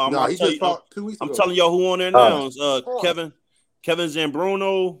 No, he just fought 2 weeks ago. I'm telling y'all who on there now. Kevin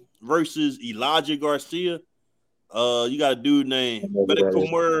Zambrano versus Elijah Garcia. You got a dude named Better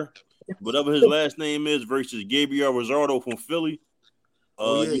Comer, whatever his last name is, versus Gabriel Rosado from Philly.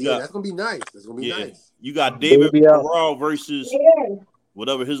 That's gonna be nice. That's gonna be nice. You got David Corral versus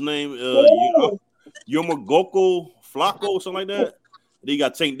whatever his name Yomagoko Flacco, something like that. Then you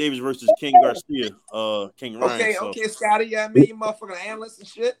got Tank Davis versus King Garcia, King Ryan. Okay, Scotty. Yeah, I mean, you motherfucking analysts and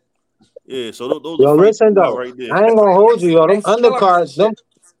shit. Yeah, so those yo, listen though, right there. I ain't gonna hold you, yo. Them undercards, I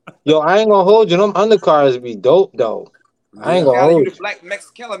ain't gonna hold you. Them undercards be dope though. I ain't gonna hold you. The Black Max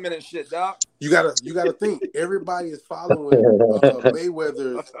Kellerman and shit, dog. You gotta think. Everybody is following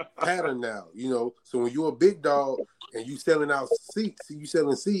Mayweather's pattern now. So when you're a big dog and you selling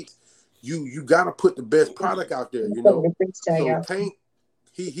seats, you gotta put the best product out there, you know. So Tank,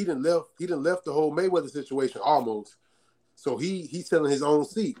 he done left the whole Mayweather situation almost. So he's selling his own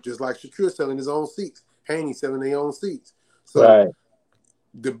seat, just like Shakur's selling his own seats. Haney's selling their own seats. So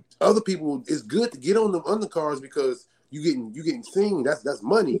the other people, it's good to get on them undercards because you getting seen. That's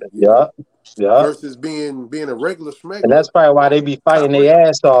money. Yeah. Versus being a regular smack. And that's probably why they be fighting their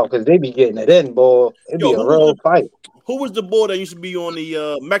ass off, because they be getting it in, boy. It be a real fight. Who was the boy that used to be on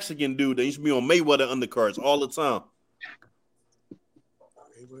the Mexican dude that used to be on Mayweather undercards all the time?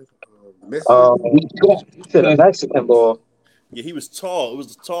 The Mexican boy. Yeah, he was tall. It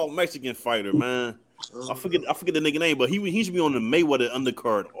was a tall Mexican fighter, man. I forget the nigga name, but he used to be on the Mayweather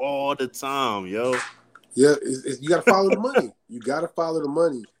undercard all the time, yo. Yeah, you got to follow the money. You got to follow the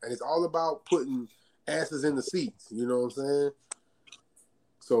money, and it's all about putting asses in the seats. You know what I'm saying?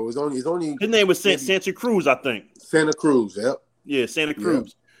 So it's only. His name was Santa Cruz, I think. Santa Cruz, yep. Yeah, Santa Cruz.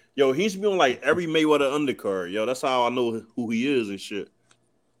 Yep. Yo, he used to be on like every Mayweather undercard. Yo, that's how I know who he is and shit.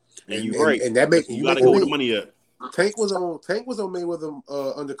 And you're right. And that makes you got to go with the money up. Tank was on Mayweather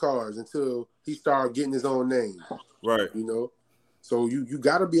undercards until he started getting his own name. Right. You know. So you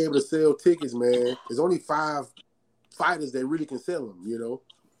got to be able to sell tickets, man. There's only 5 fighters that really can sell them, you know.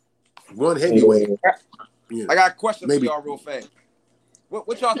 One heavyweight. You know, I got a question for y'all real fast.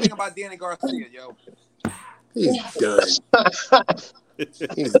 What y'all think about Danny Garcia, yo? He's done.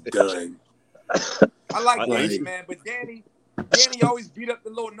 He's done. I like Danny, man, but Danny always beat up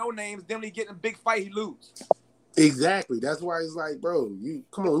the little no-names. Then when he get in a big fight, he lose. Exactly. That's why it's like, bro, you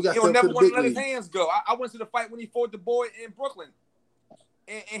come on. You got to never want to let his hands go. I went to the fight when he fought the boy in Brooklyn.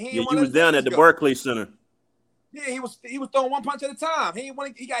 And he was down at the Barclays Center. Yeah, he was throwing one punch at a time. He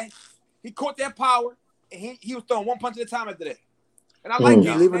caught that power, and he was throwing one punch at a time after that. And I like he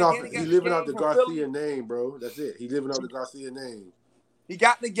living off the Garcia name, bro. That's it. He living off the Garcia name. He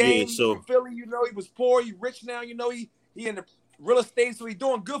got in the game from Philly. You know, he was poor. He rich now. You know, he in the real estate, so he's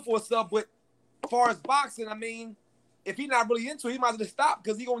doing good for himself. But as far as boxing, I mean, if he's not really into it, he might as well stop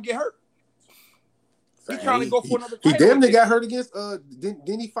because he's gonna get hurt. He's trying to go for another fight. He damn near got hurt against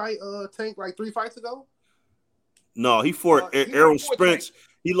didn't he fight Tank like 3 fights ago? No, he fought Errol Spence.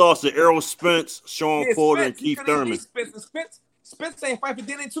 He lost to Errol Spence, Sean Porter, and Keith Thurman. Spence ain't fight for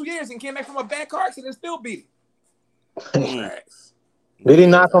Danny in 2 years and came back from a bad car accident and still beat him. Did he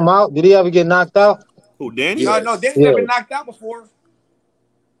knock him out? Did he ever get knocked out? Who, Danny? Yes. No, Danny's never been knocked out before.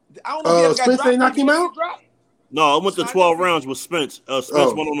 I don't know if he ever Spence ain't knocked him out? No, I went to 12 rounds with Spence. Spence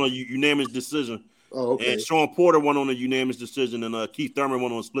won on a unanimous decision. Oh, okay. And Sean Porter won on a unanimous decision, and Keith Thurman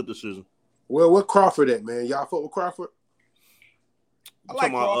won on a split decision. Well, what Crawford at, man? Y'all fought with Crawford? I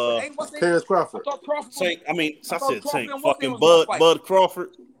like Crawford. Terrence Crawford. Tank. I said Tank. Fucking Bud Crawford.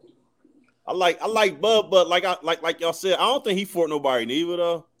 I like Bud, but like y'all said, I don't think he fought nobody neither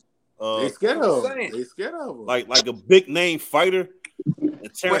though. They scared of him. Like a big name fighter.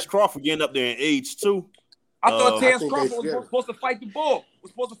 And Terrence Crawford getting up there in age too. I thought Terrence Crawford was supposed to fight the Bull.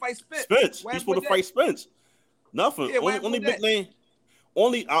 Was supposed to fight Spence. He's supposed to fight Spence. Nothing. Yeah, only big name.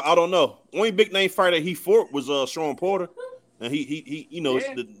 I don't know. Only big name fighter he fought was Sean Porter, and he you know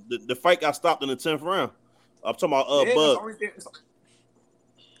the fight got stopped in the 10th round. I'm talking about Bud.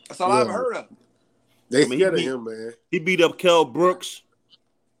 That's all I've heard of. They scared of him, man. He beat up Kell Brooks,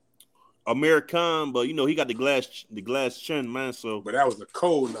 Amir Khan, but you know he got the glass chin, man. So, but that was a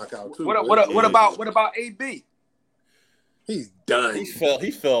cold knockout too. What about AB? He's done. He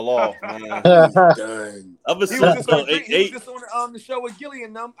fell off, man. He's done. He was just on the show with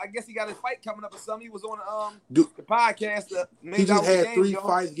Gillian. I guess he got his fight coming up or something. He was on the podcast. He just had 3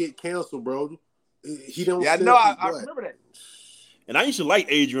 fights get canceled, bro. He don't. Yeah, no, I remember that. And I used to like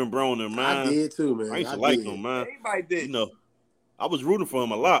Adrian Broner, man. I did too, man. I used to like him, man. Everybody did. You know, I was rooting for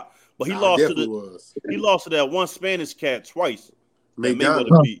him a lot, but he lost to that one Spanish cat twice.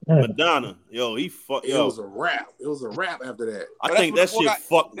 Madonna. Yo, he fucked. It was a wrap. It was a wrap after that. I think that shit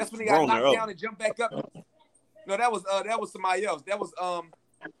fucked. That's when he got knocked down and jumped back up. No, that was somebody else. That was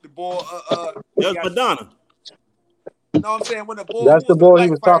the boy. That was Madonna. No, I'm saying when the boy. That's the boy he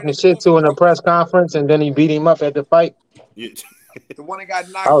was talking shit to in the press conference, and then he beat him up at the fight. Yeah. The one that got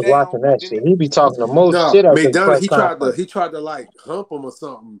knocked down. I was watching that shit. He be talking the most shit. McDonough, he tried to like hump him or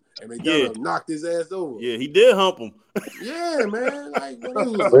something, and McDonough knocked his ass over. Yeah, he did hump him. Yeah, man. Like,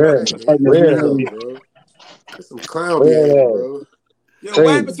 bro. That's some clown behavior, bro. Yo, what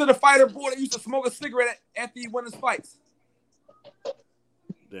happened to the fighter boy that used to smoke a cigarette after he won his fights?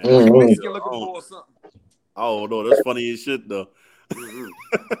 Oh no, that's funny as shit though.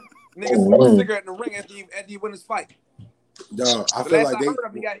 Niggas smoke a cigarette in the ring after he win his fight. No, I feel like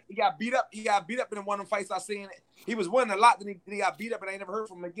he got beat up. He got beat up in one of the fights I seen. He was winning a lot, then he got beat up, and I ain't never heard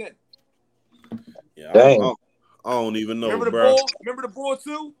from him again. Yeah, Dang. I don't even know, Remember the bro. bull? Remember the bull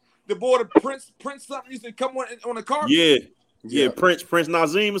too? The bull, the Prince something used to come on the car. Yeah, Prince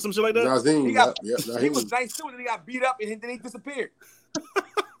Nazim or some shit like that. Nazim, He was Naheem. nice too, and then he got beat up, and then he disappeared.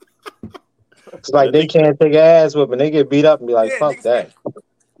 It's like they can't take an ass whipping. They get beat up and be like, fuck that.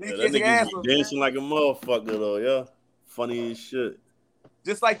 Yeah, that nigga dancing like a motherfucker though, yeah. Funny as shit.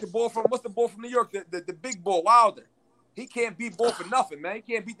 Just like the bull from what's the bull from New York? The big bull, Wilder. He can't beat bull for nothing, man. He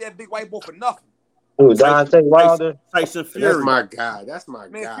can't beat that big white bull for nothing. Ooh, Deontay Wilder. Tyson Fury. That's my guy. That's my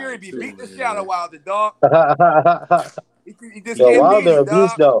guy. Man, Fury be too, beating the man. shit out of Wilder, dog. He just Yo, can't Wilder beat a him,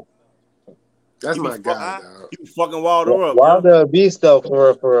 beast dog. though. That's my guy, dog. You fucking Wilder up. Wilder a beast though,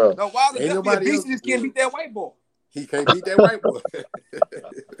 for real. No, Wilder Ain't definitely a nobody beast. else He just can't beat that white bull. He can't beat that white boy.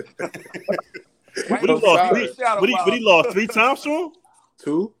 But he lost 3 times to him?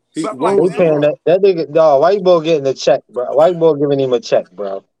 2. He paying that nigga, dog. White boy getting a check, bro. White boy giving him a check,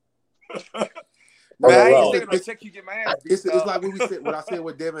 bro. Man, I ain't taking no check. You get my ass beat. It's like what I said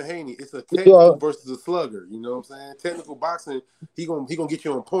with Devin Haney. It's a technical versus a slugger. You know what I'm saying? Technical boxing, he gonna get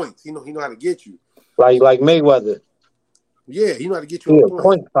you on points. He know how to get you. Like Mayweather. Yeah, he know how to get you on points.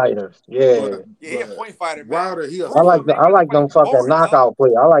 Point fighter. Yeah. He a point fighter, man. Wilder, I like them fucking knockout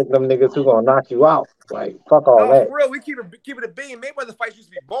play. I like them niggas who gonna knock you out. Like fuck all that. For real, we keep it a bean. Mayweather fights used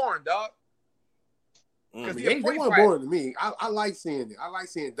to be boring, dog. Because they weren't boring to me. I like seeing it. I like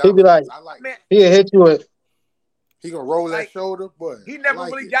seeing. He be like, he'll hit you with. He gonna roll that shoulder, but he never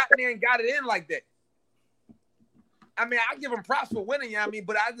really got in there and got it in like that. I mean, I give him props for winning, you know what I mean?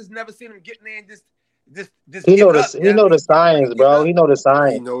 But I just never seen him getting there and just he know the science, bro. He know the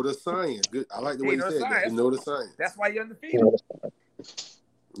science. He know the science. Good. I like the way he said that. He know the science. That's why you're undefeated.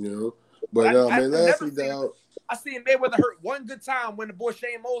 You know, but man, lastly, dog. I seen Mayweather hurt one good time when the boy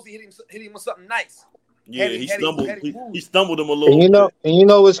Shane Mosley hit him with something nice. Yeah, he stumbled him a little. And you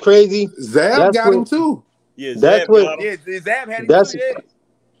know what's crazy? Zab got him too. Yeah, Zab had him too.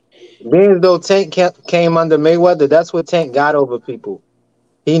 Being though Tank came under Mayweather, that's what Tank got over people.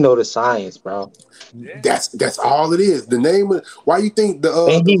 He know the science, bro. Yeah. That's all it is. The name of why you think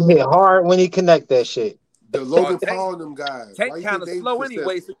and he hit hard when he connect that shit. The Logan Paul and them guys. Tank kind of slow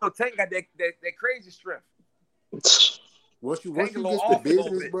anyway, so Tank got that crazy strength. Once you get the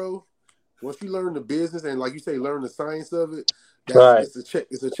business, bro. Once you learn the business and like you say, learn the science of it, it's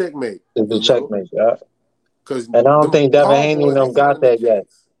a checkmate. It's a checkmate, yeah. And I don't think Devin Haney and them got that yet.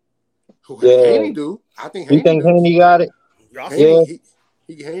 Yeah, Haney do. I think. You think Haney got it? Yeah,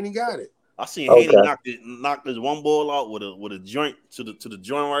 Haney got it. I seen Haney knock this one ball out with a joint to the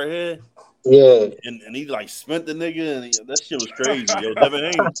joint right here. Yeah, and he like spent the nigga, and that shit was crazy, yo. Devin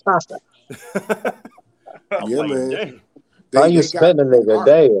Haney. Yeah, man. How you spend a nigga?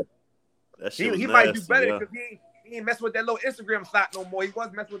 Damn. He might do better because he ain't messing with that little Instagram site no more. He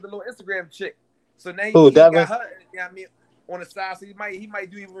was messing with the little Instagram chick. So now he got her, you know what I mean, on the side. So he might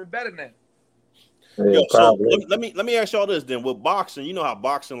do even better now. Yeah, yo, so let me ask y'all this then. With boxing, you know how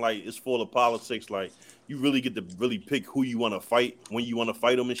boxing like is full of politics. Like you really get to really pick who you want to fight when you want to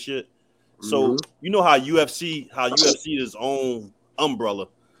fight them and shit. So you know how UFC is its own umbrella.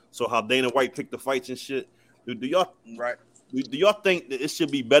 So how Dana White picked the fights and shit. Do y'all think that it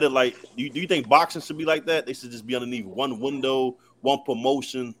should be better? Like, do you think boxing should be like that? They should just be underneath one window, one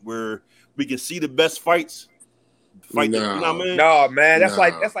promotion where we can see the best fights. You know what I mean? No, man, that's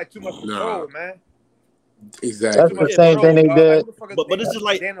like too much control, man. Exactly. That's the same thing they did. But this is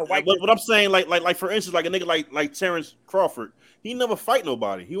like what I'm saying. Like for instance, like a nigga like Terrence Crawford, he never fight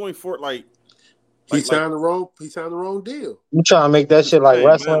nobody. He only fought like he signed the wrong deal. You trying to make that shit like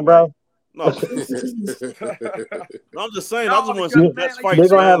wrestling, bro? No, I'm just saying. I just want to see the best fight. They're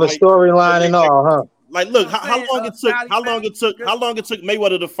gonna have a storyline and all, huh? Like, look, how long it took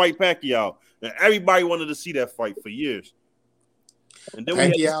Mayweather to fight Pacquiao, and everybody wanted to see that fight for years. And then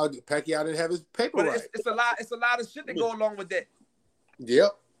Pacquiao didn't have his paper right. It's a lot of shit that go along with that.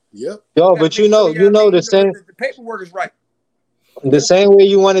 Yep. Yo, but you know the same. The paperwork is right. The same way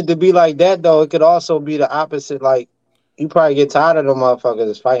you want it to be like that, though, it could also be the opposite. Like, you probably get tired of them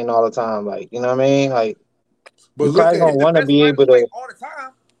motherfuckers fighting all the time. Like, you know what I mean? Like, but you probably gonna want to be able to all the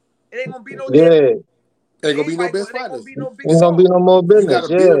time. It ain't gonna be no. Ain't gonna be no best fighters. Ain't gonna be no more business.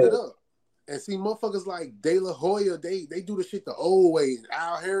 You gotta build it up. And see, motherfuckers like De La Hoya, they do the shit the old way.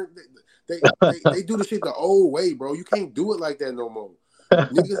 Al Herring, they do the shit the old way, bro. You can't do it like that no more.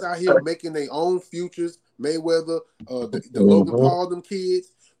 Niggas out here making their own futures. Mayweather, the Logan Paul, them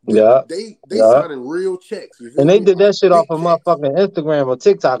kids. They signing real checks. And they did that shit off of motherfucking Instagram or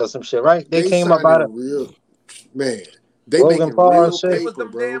TikTok or some shit, right? They came up out of man. They Logan Paul real shit. Paper,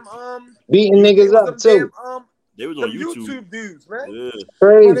 bro. Beating niggas up too. They was on YouTube. YouTube dudes, man. Yeah.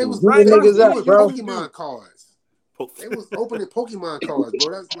 Crazy. Bro, they was Pokemon cards. They was opening Pokemon cards,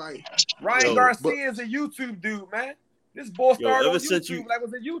 bro. That's like Ryan Garcia is a YouTube dude, man. This boy started on YouTube like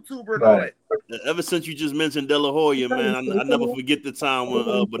was a YouTuber and all that. Ever since you just mentioned De La Hoya, man, I never forget the time when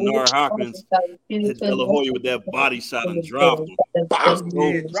Bernard Hopkins hit De La Hoya with that body shot and dropped him.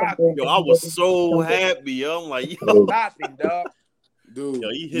 Yo, I was so happy, yo. I'm like, yo, dog. Dude, yo,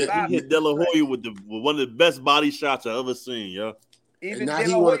 he hit De La Hoya with one of the best body shots I ever seen, yo. And now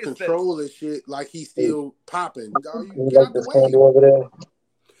he want to control this shit like he's still popping. Dog, you get out the way. Over there.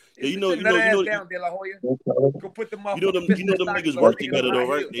 Yeah, you know them niggas work together though,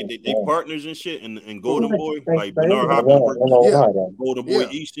 right? They partners and shit, and Golden Boy, like Bernard Hopkins, Golden Boy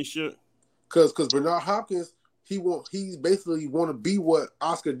East and shit. Cause Bernard Hopkins, he's basically want to be what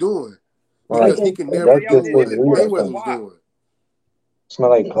Oscar doing because he can never do what Mayweather's doing. Smell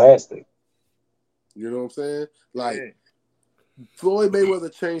like plastic. You know what I'm saying? Like Floyd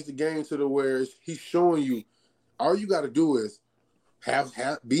Mayweather changed the game to the where he's showing you all you got to do is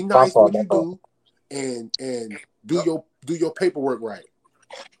be nice what you do and do your paperwork right.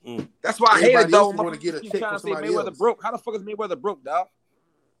 That's why I hate it though. Want to get a check from somebody Mayweather else. Broke. How the fuck is Mayweather broke, dog?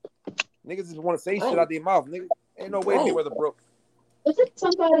 Niggas just want to say shit out their mouth, nigga. Ain't no way Mayweather broke. Isn't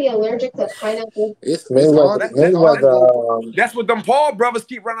somebody allergic to pineapple? It's hard. That's what them Paul brothers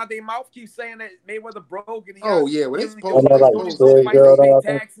keep running out their mouth. Keep saying that Mayweather broke. And well, they supposed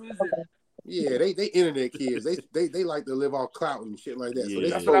taxes. Yeah, they internet kids. They like to live off clout and shit like that. Yeah. So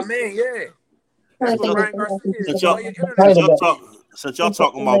that's what I mean. Yeah. Since y'all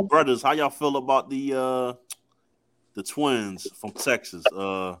talking about brothers, how y'all feel about the twins from Texas?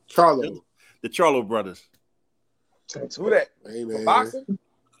 Charlo. The Charlo brothers. Who that? Hey, man. Boxing?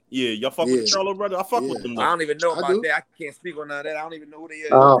 Yeah, y'all fuck with the Charlo brother? I fuck with them. I don't even know about that. I can't speak on none of that. I don't even know who they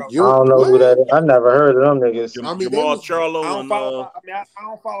is. I don't know who that is. I never heard of them niggas. Jamal Charlo. I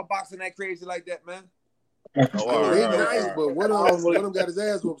don't follow boxing that crazy like that, man. They nice, but one of them got his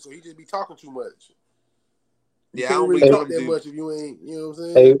ass whooped, so he just be talking too much. You can't really talk that much if you ain't, you know what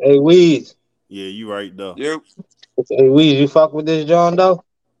I'm saying? Hey, Weez. Yeah, you right though. Yep. Hey, Weez, you fuck with this John though?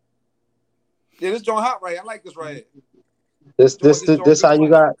 Yeah, this John hot right. I like this right here. This how you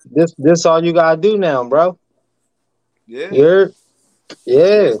got this all you gotta do now, bro. Yeah.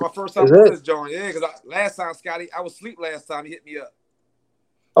 It's my first time with this John. Yeah, because last time, Scotty, I was asleep last time. He hit me up.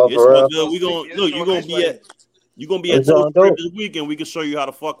 Oh, for real? Good. You're gonna be at Toast Crib this weekend. We can show you how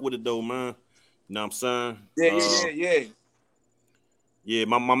to fuck with it though, man. You know what I'm saying? Yeah. Yeah,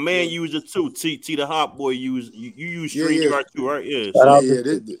 my man used it too. T the Hot Boy you use StreamYard too, right? Yeah.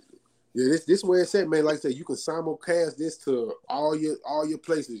 This way it's set, man. Like I said, you can simulcast this to all your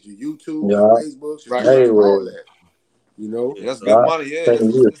places, your YouTube, your Facebook, all that. You know, that's good money. Yeah,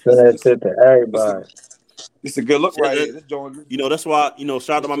 that shit to everybody. It's a good look right here. You know, that's why, shout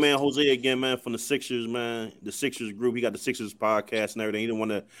out to my man Jose again, man, from the Sixers, man. The Sixers group. He got the Sixers podcast and everything. He didn't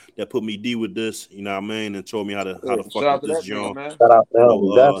want that put me D with this, you know what I mean, and told me how to fuck with this joint. Shout out to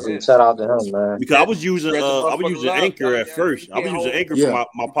him. Definitely shout out to him, man. Because I was using Anchor at first. I was using Anchor for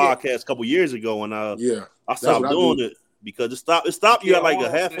my podcast a couple years ago, and I stopped doing it because it stopped you at like a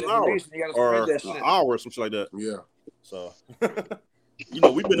half an hour or an hour or something like that. Yeah. So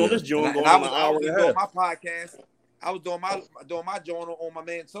we've been on this joint going on an hour and a half. My podcast, I was doing my joint on my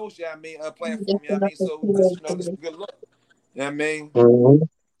man social, platform. You know what I mean? So this is a good look. You know what I mean? Mm-hmm.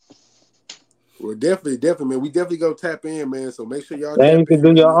 Well, definitely, man. We definitely go tap in, man. So make sure y'all. Man, you can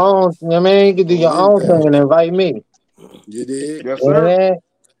do your own. You can do your own thing and invite me. You did, yes, sir.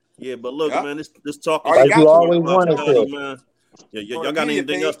 Yeah, but look, man, this talk is like you always wanted to, man. Yeah, y'all got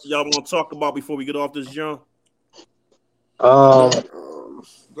anything else y'all want to talk about before we get off this joint?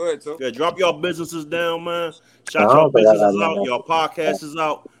 Go ahead, Tom. Yeah, drop y'all businesses down, man. Shout y'all businesses out. Y'all podcast is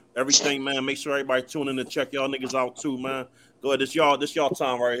out. Everything, man. Make sure everybody tune in and check y'all niggas out too, man. Go ahead. This y'all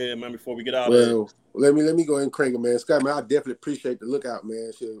time right here, man. Before we get out of here. Let me go ahead and crank it, man. Scott, man, I definitely appreciate the lookout,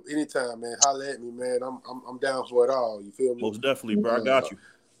 man. Shit, anytime, man. Holler at me, man. I'm down for it all. You feel me? Most definitely, bro. I got you.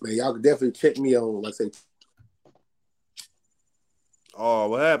 Man, y'all can definitely check me on, like I say. Oh,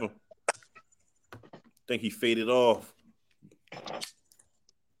 what happened? Think he faded off.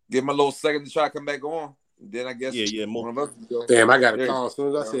 Give him a little second to try to come back on. Then I guess more. Damn, I got a call as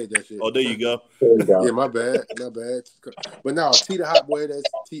soon as I said that shit. Oh, there you go. Yeah, my bad. But no, T the Hot Boy, that's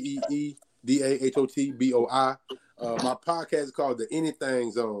TEEDAHOTBOI. My podcast is called The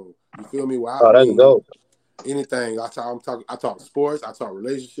Anything Zone. You feel me? That's dope. Anything. I talk sports, I talk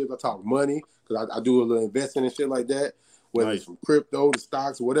relationships, I talk money, because I do a little investing and shit like that. Whether it's from crypto, the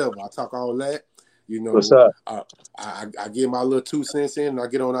stocks, whatever. I talk all that. What's up? I get my little 2 cents in and I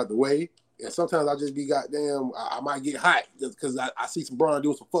get on out the way. And sometimes I just be goddamn. I might get hot just because I see some Bron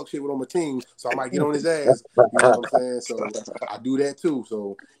doing some fuck shit with on my team, so I might get on his ass. You know what I'm saying? So I do that too.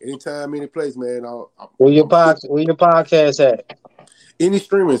 So anytime, any place, man. Where your podcast at? Any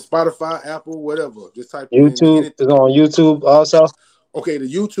streaming, Spotify, Apple, whatever. Just type YouTube. in. Is on YouTube also. Okay,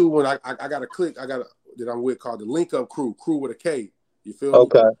 the YouTube one I got to click. That I'm with called the Link Up Crew with a K. You feel me?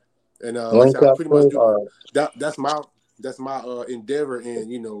 Okay. And Link I Up pretty much Crew. That's my endeavor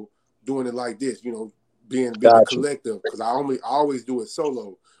in doing it like this. Being Gotcha. a collective, because I always do it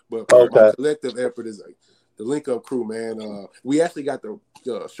solo. But Okay. my collective effort is the Link Up Crew, man. We actually got the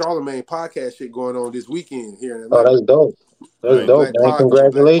Charlemagne podcast shit going on this weekend here in Atlanta. Oh, that's dope. That's dope, man.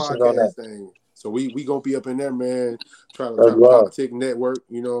 Congratulations on that. Thing. So we gonna be up in there, man. Trying to politic network.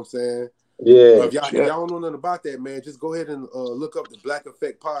 You know what I'm saying? Yeah. If y'all don't know nothing about that, man, just go ahead and look up the Black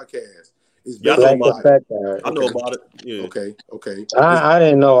Effect podcast. It's Black Effect. I know about it. Yeah. Okay. I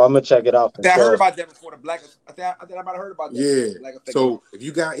didn't know. I'm gonna check it out. I heard about that before. The Black. I think I might have heard about that. Yeah. Black Effect. So if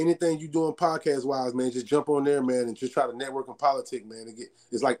you got anything you doing podcast wise, man, just jump on there, man, and just try to network and politic, man.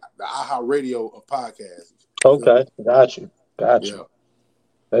 It's like the AHA radio of podcasts. Okay, got you. Yeah.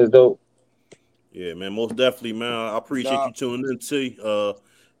 That's dope. Yeah, man, most definitely, man. I appreciate you tuning in, T.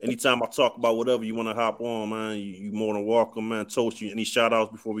 Anytime I talk about whatever you want to hop on, man, you more than welcome, man. Toast, you any shout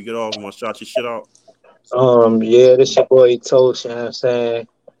outs before we get off? You want to shout your shit out? Yeah, this your boy Toast, you know what I'm saying?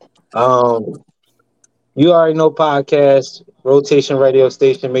 You already know podcast, Rotation Radio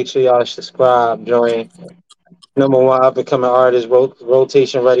Station. Make sure y'all subscribe, join. Number one up and coming artist,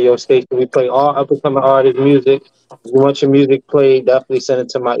 Rotation Radio Station. We play all up and coming artist music. If you want your music played, definitely send it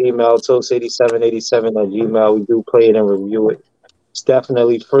to my email, toast8787@gmail. We do play it and review it. It's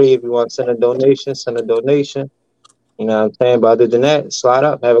definitely free. If you want to send a donation, send a donation. You know what I'm saying? But other than that, slide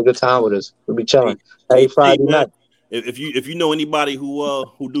up, have a good time with us. We'll be chilling. Hey, Friday night. If you know anybody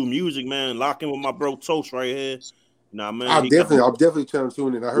who do music, man, lock in with my bro Toast right here. Nah, man. I'm definitely trying to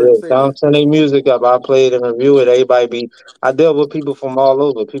tune in. I heard him say don't send their music up. I play it and review it. I deal with people from all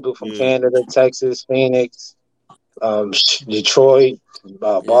over. People from Canada, Texas, Phoenix, Detroit,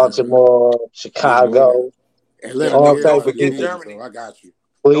 Baltimore, Chicago. All types of people. Germany. So I got you.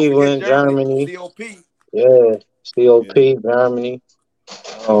 Cleveland, Germany. COP. Yeah, COP, Germany.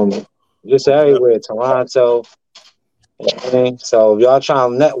 Just everywhere. Toronto. So if y'all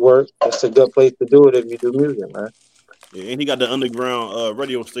trying to network, it's a good place to do it if you do music, man. Yeah, and he got the underground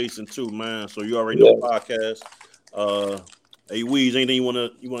radio station too, man. So you already know podcast. Hey Weez, anything you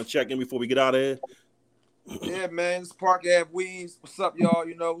wanna check in before we get out of here? Yeah, man. It's Park Ave Weez. What's up, y'all?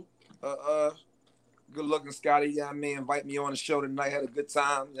 Good looking Scotty. You know what I mean? Invite me on the show tonight. Had a good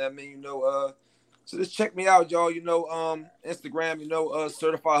time. You know what I mean? So just check me out, y'all. Instagram,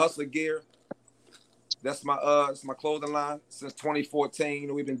 Certified Hustler Gear. That's my clothing line since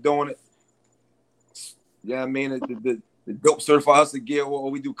 2014. We've been doing it. Yeah, I mean the dope Certified Hustler Gear,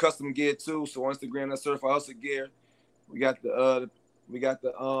 or we do custom gear too. So on Instagram, that's Certified Hustler Gear. We got the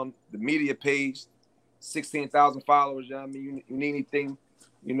media page, 16,000 followers. You know what I mean? You need anything,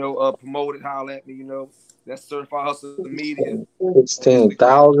 promote it, holler at me. That's Certified Hustler Media.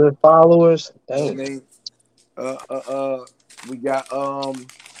 16,000 followers. Dang. We got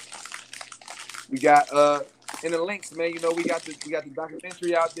in the links, man. We got the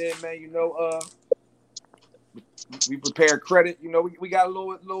documentary out there, man. We prepare credit. We got a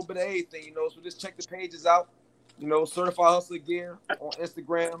little bit of everything. So just check the pages out. Certified Hustler Gear on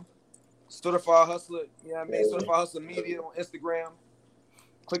Instagram, Certified Hustler. Certified Hustler Media on Instagram.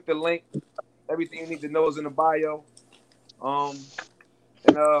 Click the link. Everything you need to know is in the bio.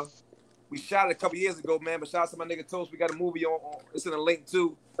 We shot it a couple years ago, man. But shout out to my nigga Toast. We got a movie on it's in a link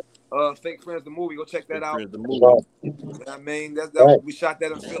too. Fake Friends the movie. Go check that out. The movie. That's we shot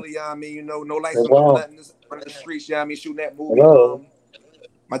that in Philly. No lights on nothing. Just running the streets. Shooting that movie.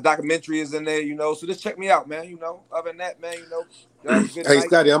 My documentary is in there. So just check me out, man. Other than that, man, Hey,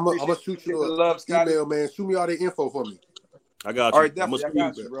 Scotty, I'm gonna shoot you an email, man. Shoot me all the info for me. I got you. All right, definitely. I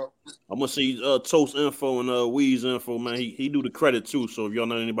got you, bro. I'm gonna see Toast info and Weez info, man. He do the credit too. So if y'all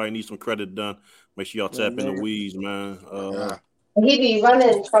know anybody needs some credit done, make sure y'all tap into Weez, man. He be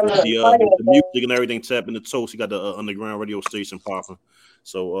running from the music and everything. Tap into Toast. He got the underground radio station popping.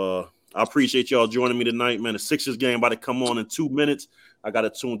 So I appreciate y'all joining me tonight, man. The Sixers game about to come on in 2 minutes. I got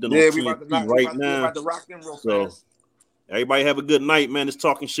it tuned in on TV right now. We about to rock them real fast. Everybody have a good night, man. It's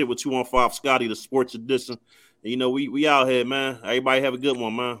Talking Shit with 215 Scotty, the sports edition. And, we out here, man. Everybody have a good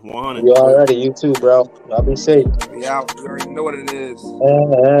one, man. 100. You already, you too, bro. Y'all be safe. We out. We already know what it is.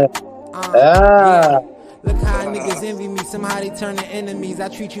 Look how niggas envy me, somehow they turn to enemies. I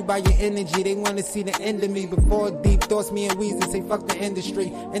treat you by your energy, they wanna see the end of me. Before deep thoughts, me and Weezy say fuck the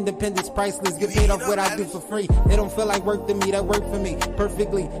industry. Independence priceless, get paid off what I do for free. It don't feel like work to me, that work for me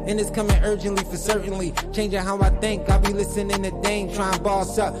perfectly. And it's coming urgently for certainly. Changing how I think, I be listening to Dame, trying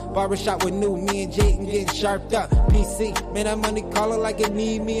boss up. Barbershop with new, me and Jayden getting sharped up. PC, man, that money calling like it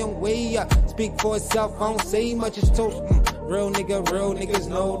need me, I'm way up. Speak for itself, I don't say much, it's toast. Real niggas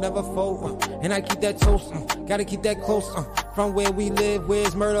know, never fold. And I keep that toast, gotta keep that close. From where we live,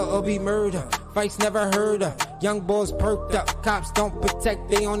 where's murder or be murder? Fights never heard of. Young boys perked up. Cops don't protect,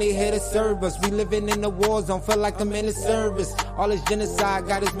 they only here to serve us. We living in the war zone, feel like I'm in the service. All this genocide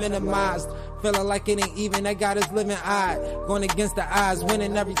got us minimized. Feeling like it ain't even, that got us living odd. Going against the odds,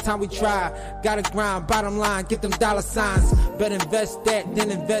 winning every time we try. Gotta grind, bottom line, get them dollar signs. Better invest that,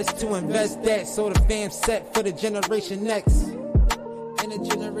 then invest to invest that. So the fam set for the generation next. And the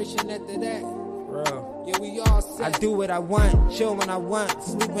generation after that. Bro, yeah, we all set. I do what I want, chill when I want,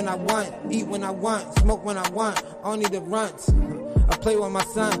 sleep when I want, eat when I want, smoke when I want, only the runts. I play with my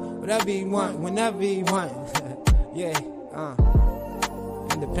son, whatever he want, whenever he want. Yeah,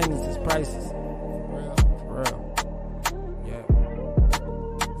 independence is priceless. For real. Yeah.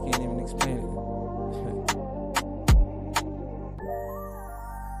 Can't even explain it.